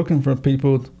employers are looking for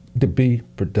people to be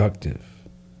productive.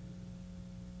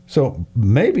 So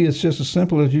maybe it's just as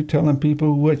simple as you telling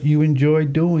people what you enjoy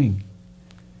doing.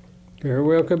 Very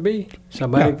well could be.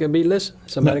 Somebody could be listening.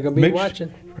 Somebody could be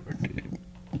watching.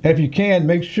 If you can,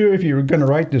 make sure if you're going to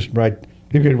write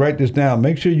this down,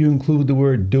 make sure you include the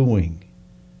word doing.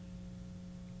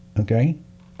 Okay?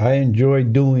 I enjoy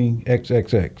doing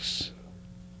XXX.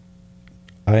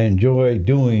 I enjoy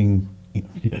doing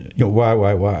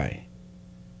Y.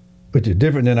 Which is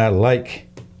different than I like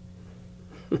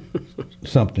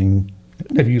something.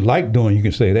 If you like doing, you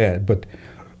can say that. But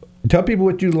tell people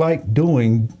what you like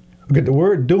doing. Okay, the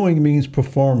word doing means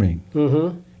performing.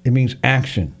 Mm-hmm. It means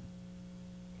action.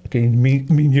 Okay, it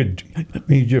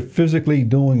means you're physically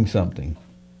doing something,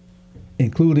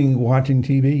 including watching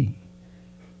TV.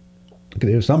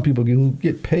 Okay, there's some people who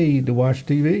get paid to watch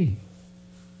TV.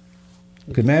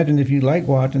 Imagine if you like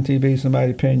watching TV,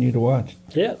 somebody paying you to watch.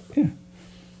 Yeah.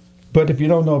 But if you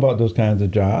don't know about those kinds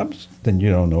of jobs, then you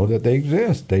don't know that they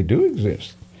exist. They do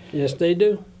exist. Yes, they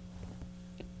do.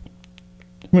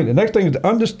 I mean, the next thing is to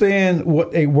understand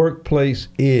what a workplace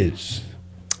is.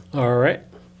 All right.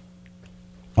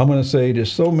 I'm going to say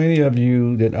there's so many of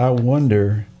you that I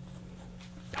wonder,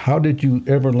 how did you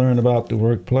ever learn about the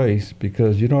workplace?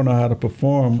 Because you don't know how to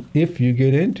perform if you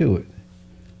get into it.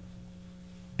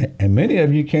 And many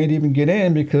of you can't even get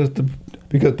in because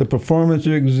the performance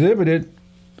you exhibited,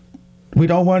 we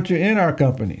don't want you in our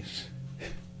companies.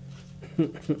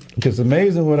 It's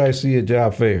amazing what I see at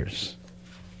job fairs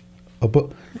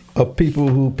of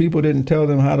people didn't tell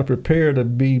them how to prepare to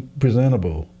be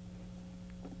presentable.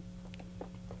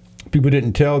 People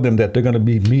didn't tell them that they're going to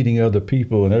be meeting other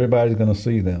people and everybody's going to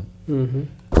see them. Mm-hmm.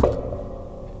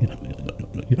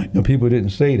 People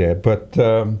didn't say that, but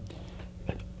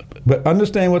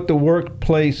understand what the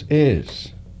workplace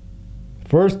is.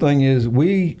 First thing is,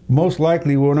 we most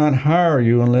likely will not hire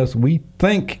you unless we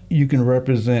think you can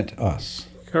represent us.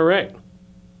 Correct.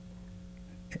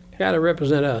 Got to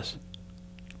represent us,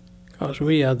 because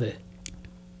we are the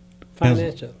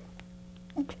financial.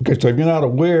 Okay, so if you're not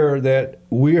aware that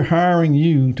we're hiring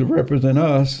you to represent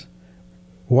us,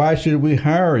 why should we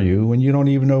hire you when you don't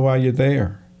even know why you're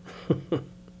there?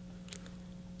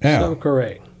 So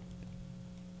correct.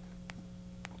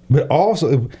 But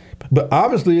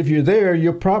obviously, if you're there,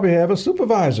 you'll probably have a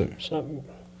supervisor. Something.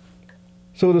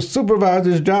 So the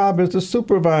supervisor's job is to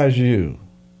supervise you,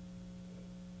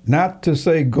 not to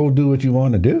say go do what you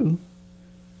want to do.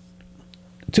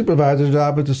 The supervisor's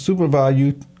job is to supervise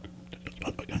you,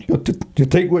 to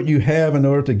take what you have in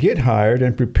order to get hired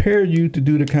and prepare you to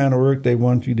do the kind of work they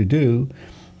want you to do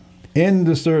in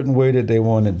the certain way that they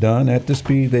want it done, at the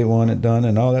speed they want it done,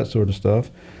 and all that sort of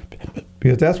stuff.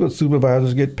 Because that's what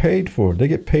supervisors get paid for. They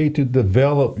get paid to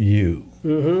develop you.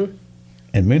 Mm-hmm.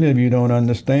 And many of you don't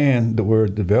understand the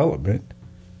word development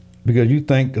because you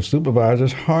think a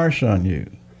supervisor's harsh on you.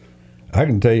 I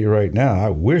can tell you right now, I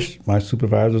wish my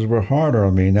supervisors were harder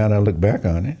on me now that I look back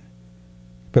on it.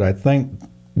 But I think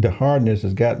the hardness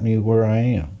has got me where I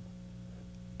am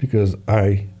because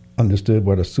I understood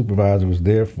what a supervisor was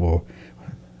there for.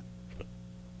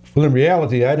 Well, in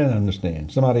reality, I didn't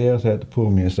understand. Somebody else had to pull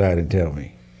me aside and tell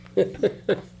me.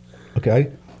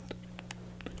 Okay?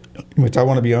 Which I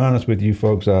want to be honest with you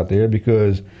folks out there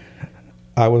because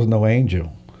I was no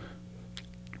angel.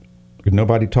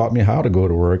 Nobody taught me how to go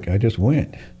to work. I just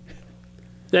went.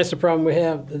 That's the problem we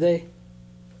have today.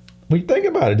 Well, you think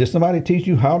about it. Did somebody teach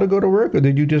you how to go to work or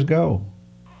did you just go?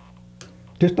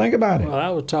 Just think about it. Well,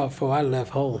 I was taught before I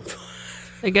left home.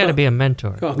 They got to be a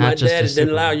mentor. My daddy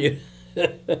didn't allow you.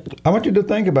 I want you to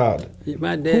think about it.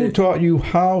 My daddy. Who taught you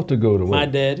how to go to work? My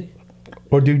daddy.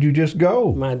 Or did you just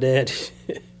go? My daddy.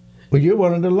 Well, you're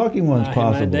one of the lucky ones,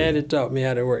 possibly. My daddy taught me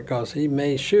how to work because he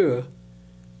made sure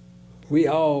we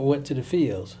all went to the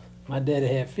fields. My daddy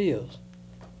had fields.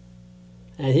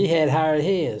 And he had hired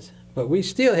hands, but we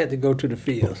still had to go to the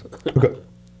fields. Okay.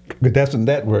 But that's in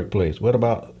that workplace. What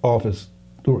about office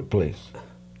workplace?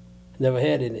 Never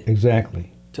had any.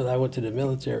 Exactly. Till I went to the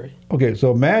military. Okay,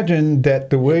 so imagine that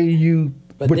the way you...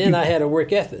 But then I had a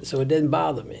work ethic, so it didn't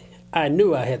bother me. I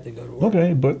knew I had to go to work.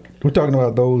 Okay, but we're talking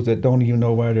about those that don't even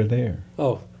know why they're there.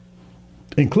 Oh.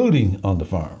 Including on the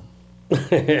farm.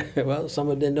 Well, some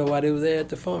of them didn't know why they were there at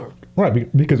the farm.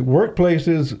 Right, because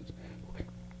workplaces,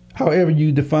 however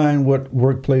you define what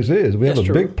workplace is, we have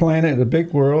a big planet, a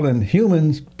big world, and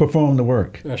humans perform the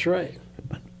work. That's right.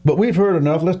 But we've heard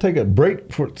enough. Let's take a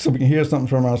break so we can hear something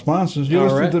from our sponsors. You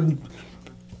listen to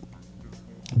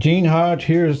Gene Hodge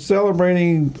here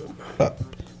celebrating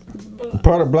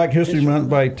part of Black History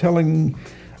Month by telling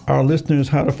our listeners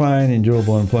how to find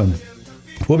enjoyable employment.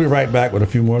 We'll be right back with a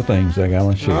few more things I got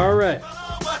to share. All right.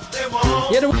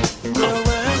 Don't you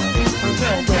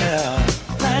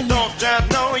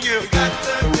know you got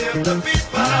to give the people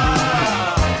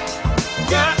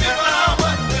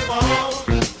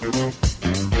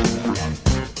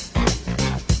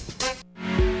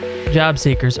Job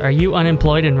seekers, are you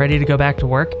unemployed and ready to go back to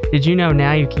work? Did you know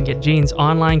now you can get Gene's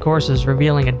online courses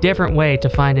revealing a different way to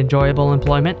find enjoyable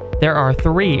employment? There are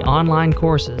 3 online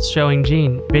courses showing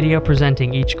Gene video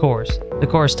presenting each course. The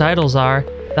course titles are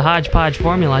The Hodgepodge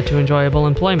Formula to Enjoyable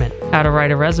Employment, How to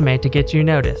Write a Resume to Get You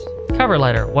Noticed, Cover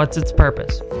Letter, What's Its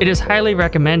Purpose. It is highly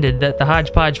recommended that the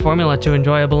Hodgepodge Formula to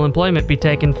Enjoyable Employment be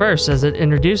taken first, as it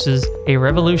introduces a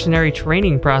revolutionary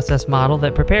training process model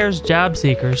that prepares job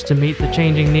seekers to meet the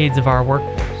changing needs of our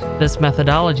workforce. This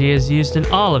methodology is used in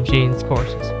all of Gene's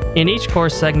courses. In each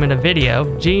course segment of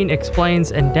video, Gene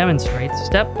explains and demonstrates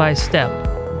step by step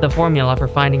the formula for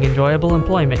finding enjoyable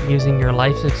employment using your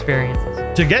life's experiences.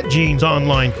 To get Gene's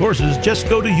online courses, just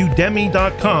go to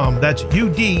udemy.com. That's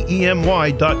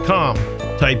udemy.com.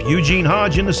 Type Eugene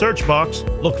Hodge in the search box,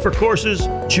 look for courses,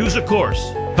 choose a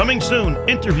course. Coming soon,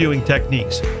 interviewing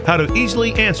techniques, how to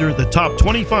easily answer the top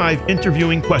 25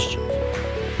 interviewing questions.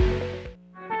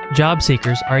 Job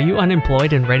seekers, are you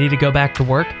unemployed and ready to go back to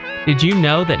work? Did you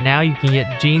know that now you can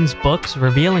get Gene's books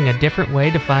revealing a different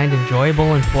way to find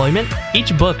enjoyable employment?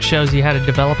 Each book shows you how to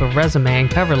develop a resume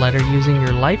and cover letter using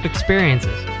your life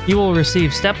experiences. You will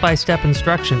receive step-by-step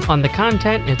instruction on the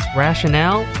content, its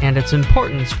rationale, and its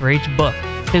importance for each book.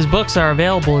 His books are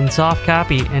available in soft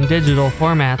copy and digital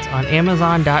formats on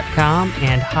Amazon.com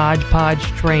and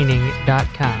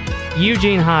HodgepodgeTraining.com.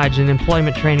 Eugene Hodge, an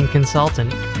employment training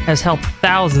consultant, has helped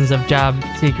thousands of job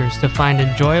seekers to find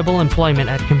enjoyable employment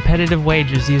at competitive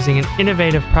wages using an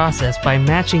innovative process by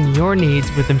matching your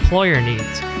needs with employer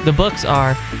needs. The books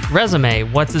are Resume,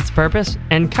 What's Its Purpose?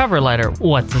 And Cover Letter,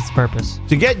 What's Its Purpose?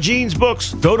 To get Gene's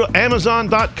books, go to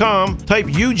Amazon.com, type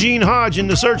Eugene Hodge in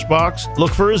the search box,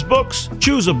 look for his books,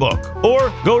 choose a book.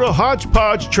 Or go to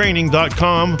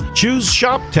HodgepodgeTraining.com, choose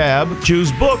Shop tab,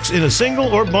 choose books in a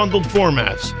single or bundled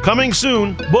formats. Coming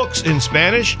soon, books in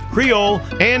Spanish, Creole,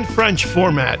 and French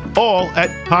format, all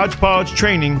at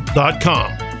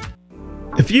HodgepodgeTraining.com.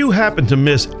 If you happen to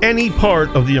miss any part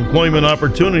of the Employment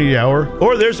Opportunity Hour,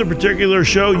 or there's a particular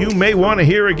show you may want to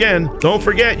hear again, don't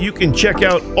forget you can check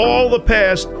out all the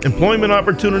past Employment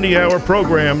Opportunity Hour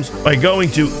programs by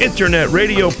going to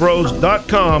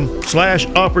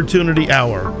internetradiopros.com/opportunity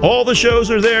hour. All the shows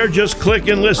are there, just click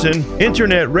and listen,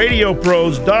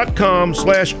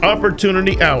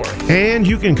 internetradiopros.com/opportunity hour. And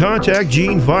you can contact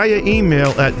Gene via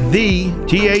email at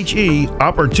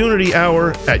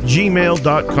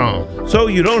theopportunityhour@gmail.com. So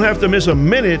you don't have to miss a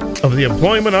minute of the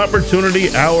Employment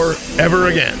Opportunity Hour ever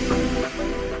again.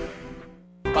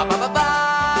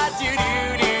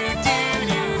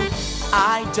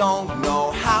 I don't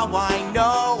know how I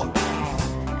know,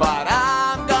 but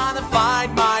I'm gonna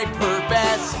find my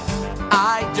purpose.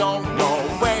 I don't know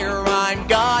where I'm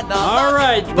gonna. All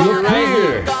right, Look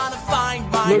here. Gonna find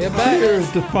my Look here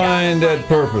to find that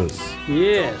purpose.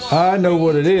 Yes. I know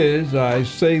what it is. I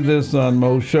say this on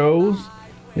most shows.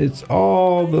 It's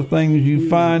all the things you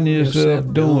find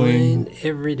yourself doing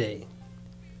every day.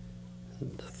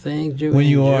 The things you when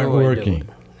you enjoy aren't working, doing.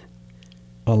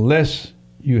 unless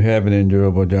you have an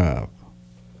enjoyable job.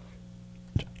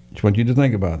 Just want you to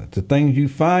think about it. The things you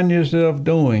find yourself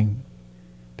doing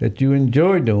that you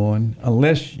enjoy doing,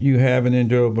 unless you have an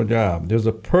enjoyable job. There's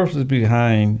a purpose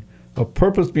behind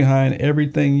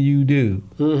everything you do.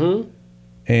 Mm-hmm.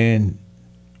 And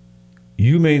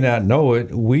you may not know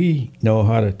it. We know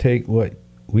how to take what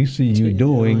we see you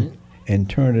doing and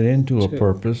turn it into a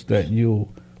purpose that you'll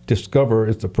discover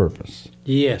is the purpose.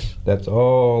 Yes. That's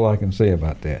all I can say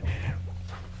about that.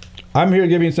 I'm here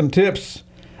giving some tips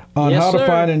on how to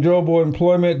find enjoyable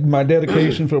employment. My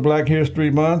dedication for Black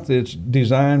History Month. It's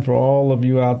designed for all of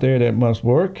you out there that must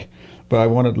work. But I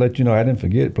wanted to let you know I didn't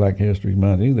forget Black History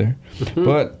Month either.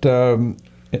 But I'm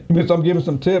giving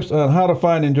some tips on how to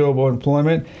find enjoyable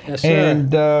employment. Yes, sir.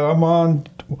 And I'm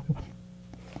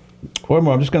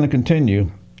just going to continue.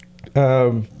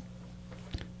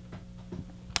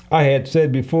 I had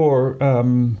said before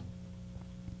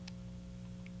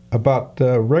about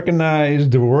recognize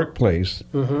the workplace.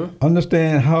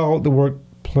 Understand how the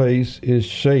workplace is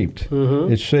shaped.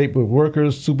 It's shaped with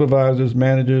workers, supervisors,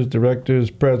 managers, directors,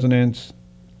 presidents,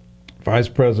 vice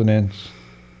presidents.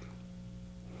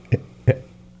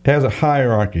 Has a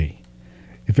hierarchy.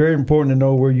 It's very important to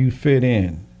know where you fit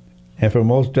in. And for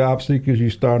most job seekers, you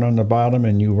start on the bottom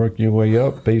and you work your way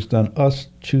up based on us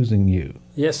choosing you.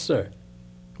 Yes, sir.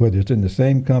 whether it's in the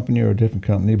same company or a different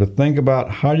company, but think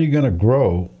about how you're going to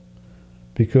grow,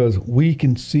 because we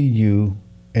can see you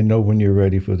and know when you're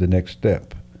ready for the next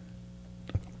step.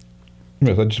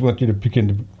 Yes, I just want you to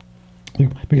begin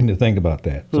to think about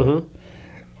that. So,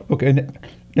 okay,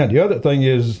 now the other thing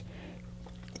is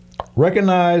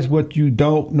recognize what you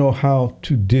don't know how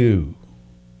to do.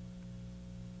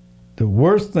 The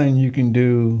worst thing you can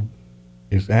do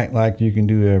is act like you can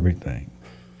do everything.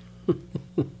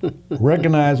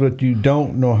 Recognize what you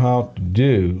don't know how to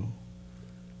do,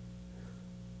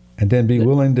 and then be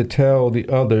willing to tell the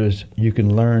others you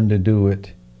can learn to do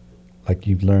it like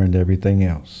you've learned everything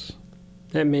else.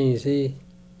 That means he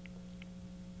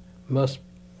must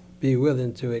be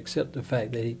willing to accept the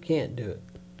fact that he can't do it.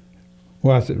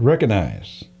 Well, I said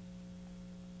recognize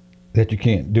that you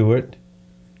can't do it,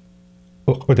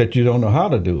 or that you don't know how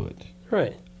to do it.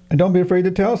 Right. And don't be afraid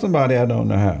to tell somebody I don't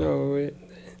know how. No,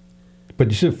 but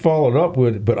you should follow it up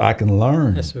with, but I can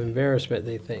learn. That's an embarrassment,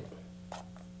 they think.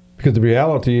 Because the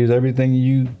reality is everything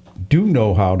you do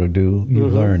know how to do, you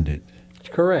learned it.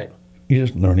 Correct. You're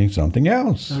just learning something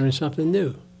else. Learning something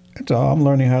new. That's all. I'm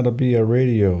learning how to be a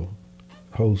radio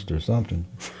host or something.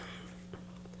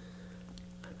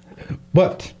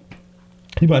 But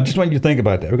I just want you to think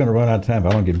about that. We're going to run out of time, but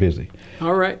I don't get busy.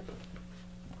 All right.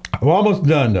 We're almost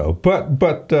done, though.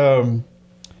 But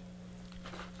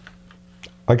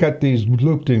I got these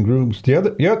looped in groups. The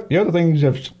other things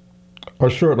are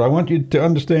short. I want you to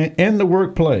understand in the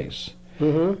workplace,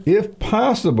 if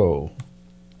possible,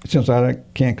 since I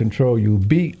can't control you,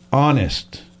 be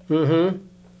honest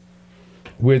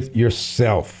with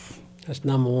yourself. That's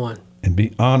number one. And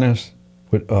be honest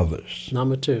with others.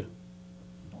 Number two.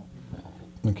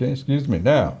 Okay, excuse me.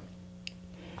 Now,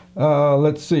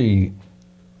 let's see.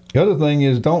 The other thing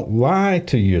is don't lie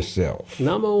to yourself.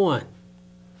 Number one.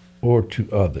 Or to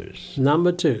others.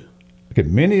 Number two. Okay,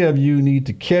 many of you need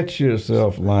to catch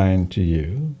yourself lying to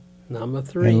you. Number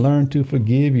three. And learn to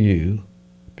forgive you,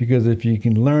 because if you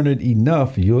can learn it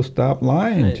enough, you'll stop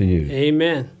lying to you.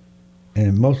 Amen.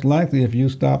 And most likely, if you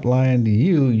stop lying to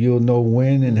you, you'll know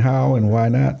when and how and why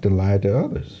not to lie to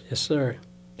others. Yes, sir.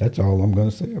 That's all I'm going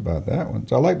to say about that one.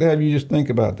 So I'd like to have you just think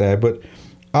about that. But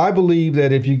I believe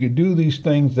that if you could do these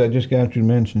things that I just got you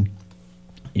mentioned,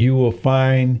 you will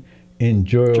find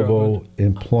enjoyable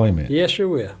employment. Yes, you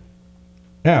will.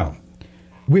 Now,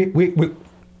 we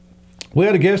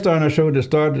had a guest on our show that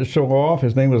started the show off.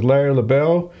 His name was Larry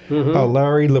LaBelle.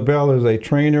 Larry LaBelle is a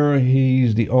trainer.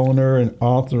 He's the owner and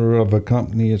author of a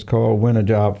company. It's called Win a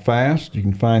Job Fast. You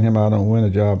can find him out on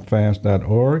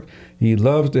winajobfast.org. He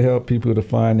loves to help people to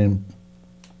find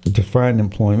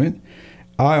employment.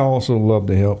 I also love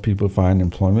to help people find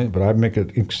employment, but I make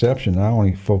an exception. I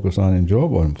only focus on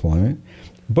enjoyable employment.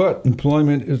 But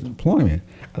employment is employment.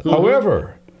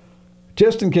 However,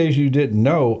 just in case you didn't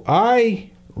know,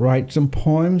 I write some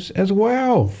poems as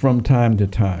well from time to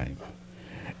time.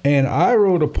 And I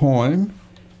wrote a poem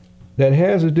that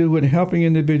has to do with helping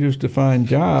individuals to find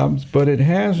jobs, but it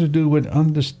has to do with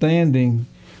understanding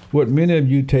what many of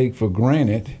you take for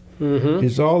granted.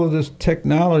 Is all of this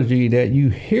technology that you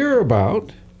hear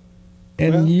about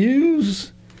and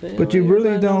use, but you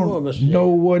really don't know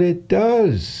what it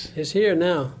does. It's here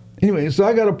now. Anyway, so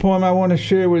I got a poem I want to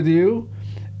share with you.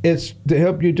 It's to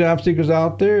help you job seekers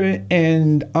out there,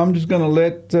 and I'm just going to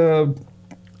let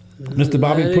Mr.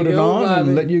 Bobby put it on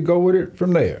and let you go with it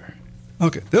from there.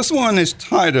 Okay, this one is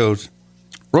titled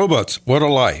Robots, What a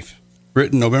Life,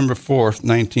 written November 4th,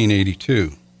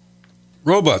 1982.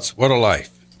 Robots, what a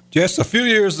life. Just a few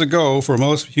years ago, for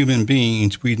most human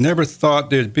beings, we'd never thought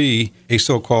there'd be a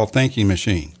so-called thinking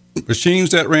machine.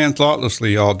 Machines that ran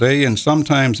thoughtlessly all day and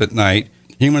sometimes at night.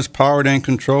 Humans powered and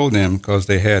controlled them because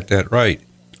they had that right.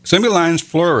 Assembly lines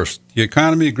flourished. The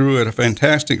economy grew at a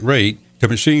fantastic rate. The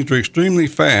machines were extremely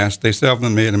fast. They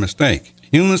seldom made a mistake.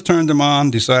 Humans turned them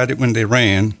on, decided when they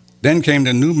ran. Then came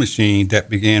the new machine that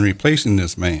began replacing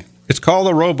this man. It's called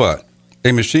a robot,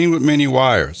 a machine with many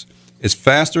wires. It's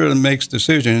faster and makes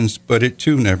decisions, but it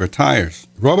too never tires.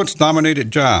 Robots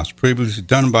dominated jobs previously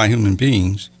done by human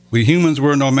beings. We humans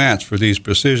were no match for these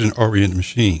precision-oriented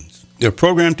machines. They're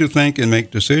programmed to think and make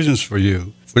decisions for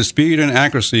you with speed and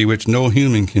accuracy which no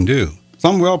human can do.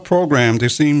 Some well-programmed, they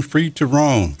seem free to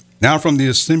roam. Now from the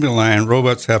assembly line,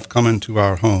 robots have come into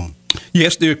our home.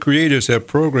 Yes, their creators have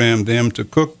programmed them to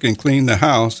cook and clean the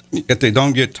house, yet they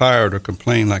don't get tired or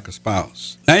complain like a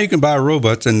spouse. Now you can buy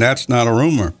robots, and that's not a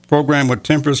rumor, programmed with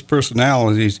tempers,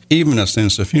 personalities, even a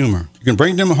sense of humor. You can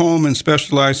bring them home in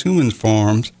specialized human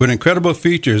forms with incredible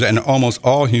features and almost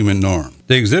all human norms.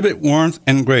 They exhibit warmth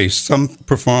and grace. Some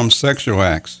perform sexual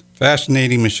acts.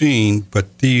 Fascinating machine,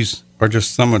 but these are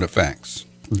just some of the facts.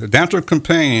 With natural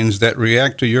companions that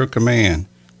react to your command,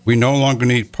 we no longer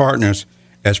need partners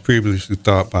as previously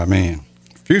thought by man.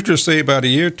 Futurists say by the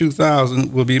year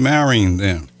 2000, we'll be marrying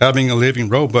them. Having a living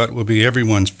robot will be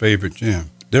everyone's favorite gem.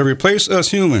 They'll replace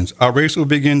us humans. Our race will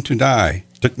begin to die.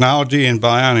 Technology and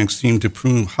bionics seem to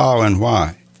prove how and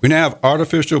why. We now have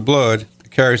artificial blood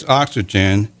that carries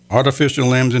oxygen, artificial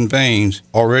limbs and veins,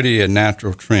 already a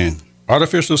natural trend.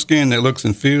 Artificial skin that looks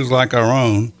and feels like our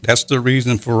own, that's the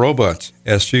reason for robots,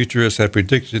 as futurists have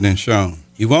predicted and shown.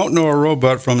 You won't know a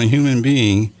robot from a human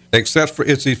being except for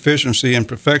its efficiency and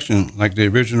perfection like the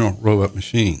original robot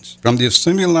machines. From the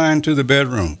assembly line to the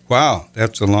bedroom, wow,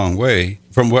 that's a long way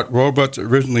from what robots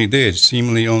originally did,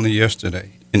 seemingly only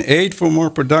yesterday. An aid for more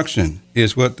production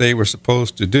is what they were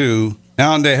supposed to do.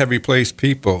 Now they have replaced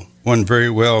people. One very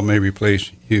well may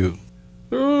replace you.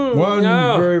 One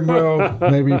very well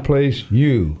may replace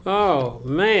you. Oh,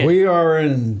 man. We are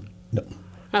in...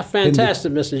 That's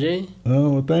fantastic, Mr. Gene. Oh,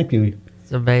 well, thank you.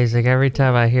 It's amazing. Every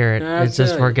time I hear it, it's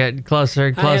just we're getting closer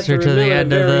and closer to the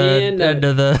end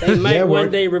of the... They might one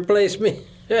day replace me.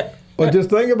 Well, just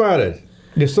think about it.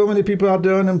 There's so many people out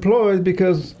there unemployed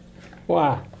because...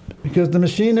 Why? Because the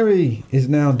machinery is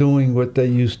now doing what they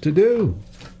used to do.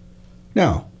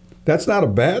 Now, that's not a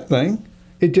bad thing.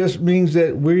 It just means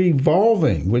that we're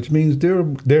evolving, which means there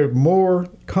are more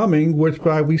coming, which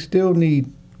why we still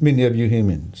need many of you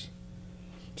humans.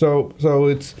 So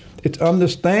it's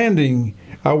understanding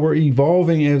how we're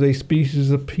evolving as a species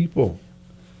of people.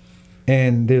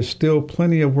 And there's still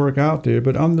plenty of work out there,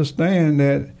 but understand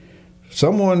that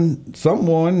some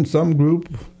group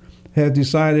has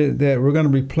decided that we're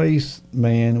going to replace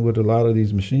man with a lot of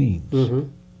these machines,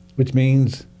 which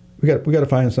means we got to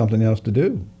find something else to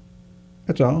do.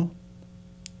 That's all.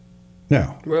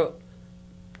 Now, well,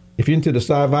 if you're into the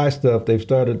sci-fi stuff, they've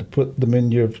started to put them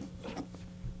into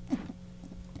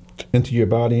your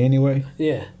body anyway.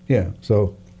 Yeah. Yeah.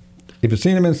 So if you've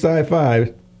seen them in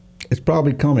sci-fi, it's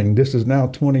probably coming. This is now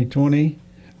 2020,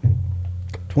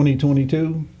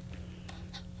 2022.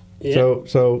 Yeah.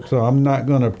 So I'm not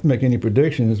going to make any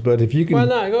predictions, but if you can... Why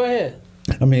not? Go ahead.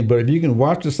 I mean, but if you can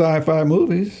watch the sci-fi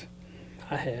movies...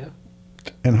 I have.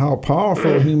 And how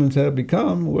powerful humans have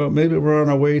become, well, maybe we're on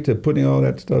our way to putting all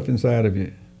that stuff inside of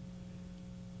you.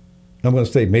 I'm going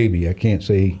to say maybe. I can't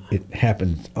say it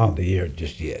happens on the air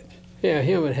just yet. Yeah,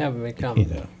 humans haven't become... You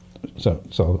know,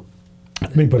 so I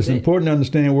mean, but it's important to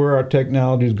understand where our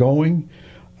technology is going.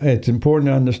 It's important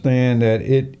to understand that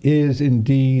it is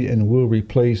indeed and will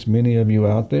replace many of you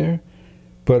out there.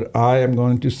 But I am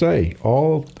going to say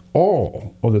all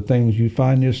of the things you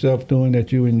find yourself doing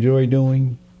that you enjoy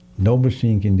doing, no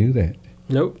machine can do that.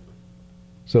 Nope.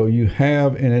 So you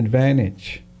have an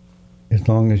advantage as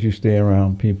long as you stay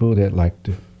around people that like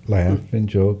to laugh and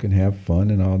joke and have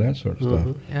fun and all that sort of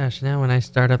stuff. Gosh, now when I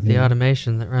start up the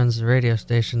automation that runs the radio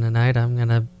station tonight, I'm going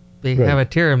to have a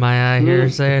tear in my eye here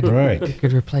saying, you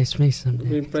could replace me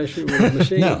someday. Replace you with a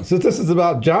machine. Now, since this is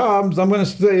about jobs, I'm going to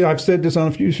say, I've said this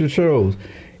on future shows,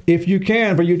 if you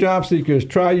can, for you job seekers,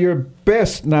 try your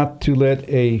best not to let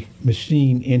a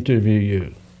machine interview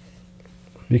you,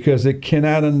 because it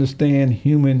cannot understand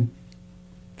human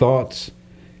thoughts,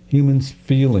 humans'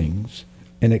 feelings,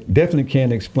 and it definitely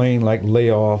can't explain like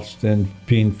layoffs and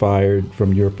being fired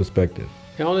from your perspective.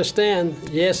 You understand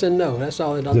yes and no. That's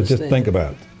all it understands. Just think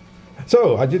about it.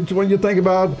 So I just want you to think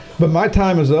about, but my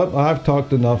time is up. I've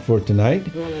talked enough for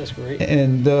tonight. Well, that's great.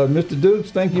 And Mr.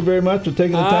 Dukes, thank you very much for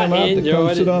taking the time out to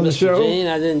come sit on the show. Gene,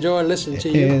 I enjoyed listening to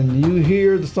you. And you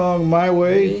hear the song My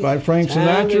Way by Frank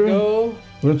Sinatra.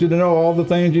 I want you to know all the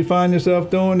things you find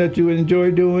yourself doing that you enjoy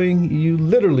doing, you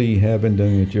literally have been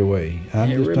doing it your way.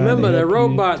 Remember, the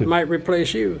robot might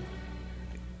replace you.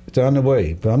 It's on the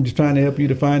way, but I'm just trying to help you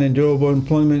to find enjoyable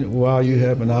employment while you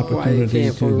have an opportunity to get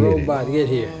it. For a robot to get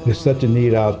here. There's such a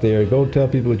need out there. Go tell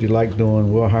people what you like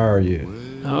doing. We'll hire you.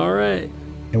 All right.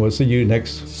 And we'll see you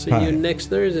next time. See you next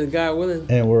Thursday, God willing.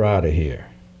 And we're out of here.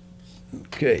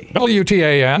 Okay.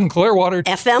 WTAN, Clearwater.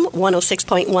 FM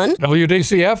 106.1.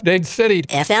 WDCF, Dade City.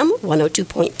 FM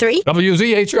 102.3.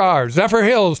 WZHR, Zephyr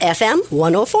Hills. FM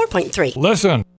 104.3. Listen.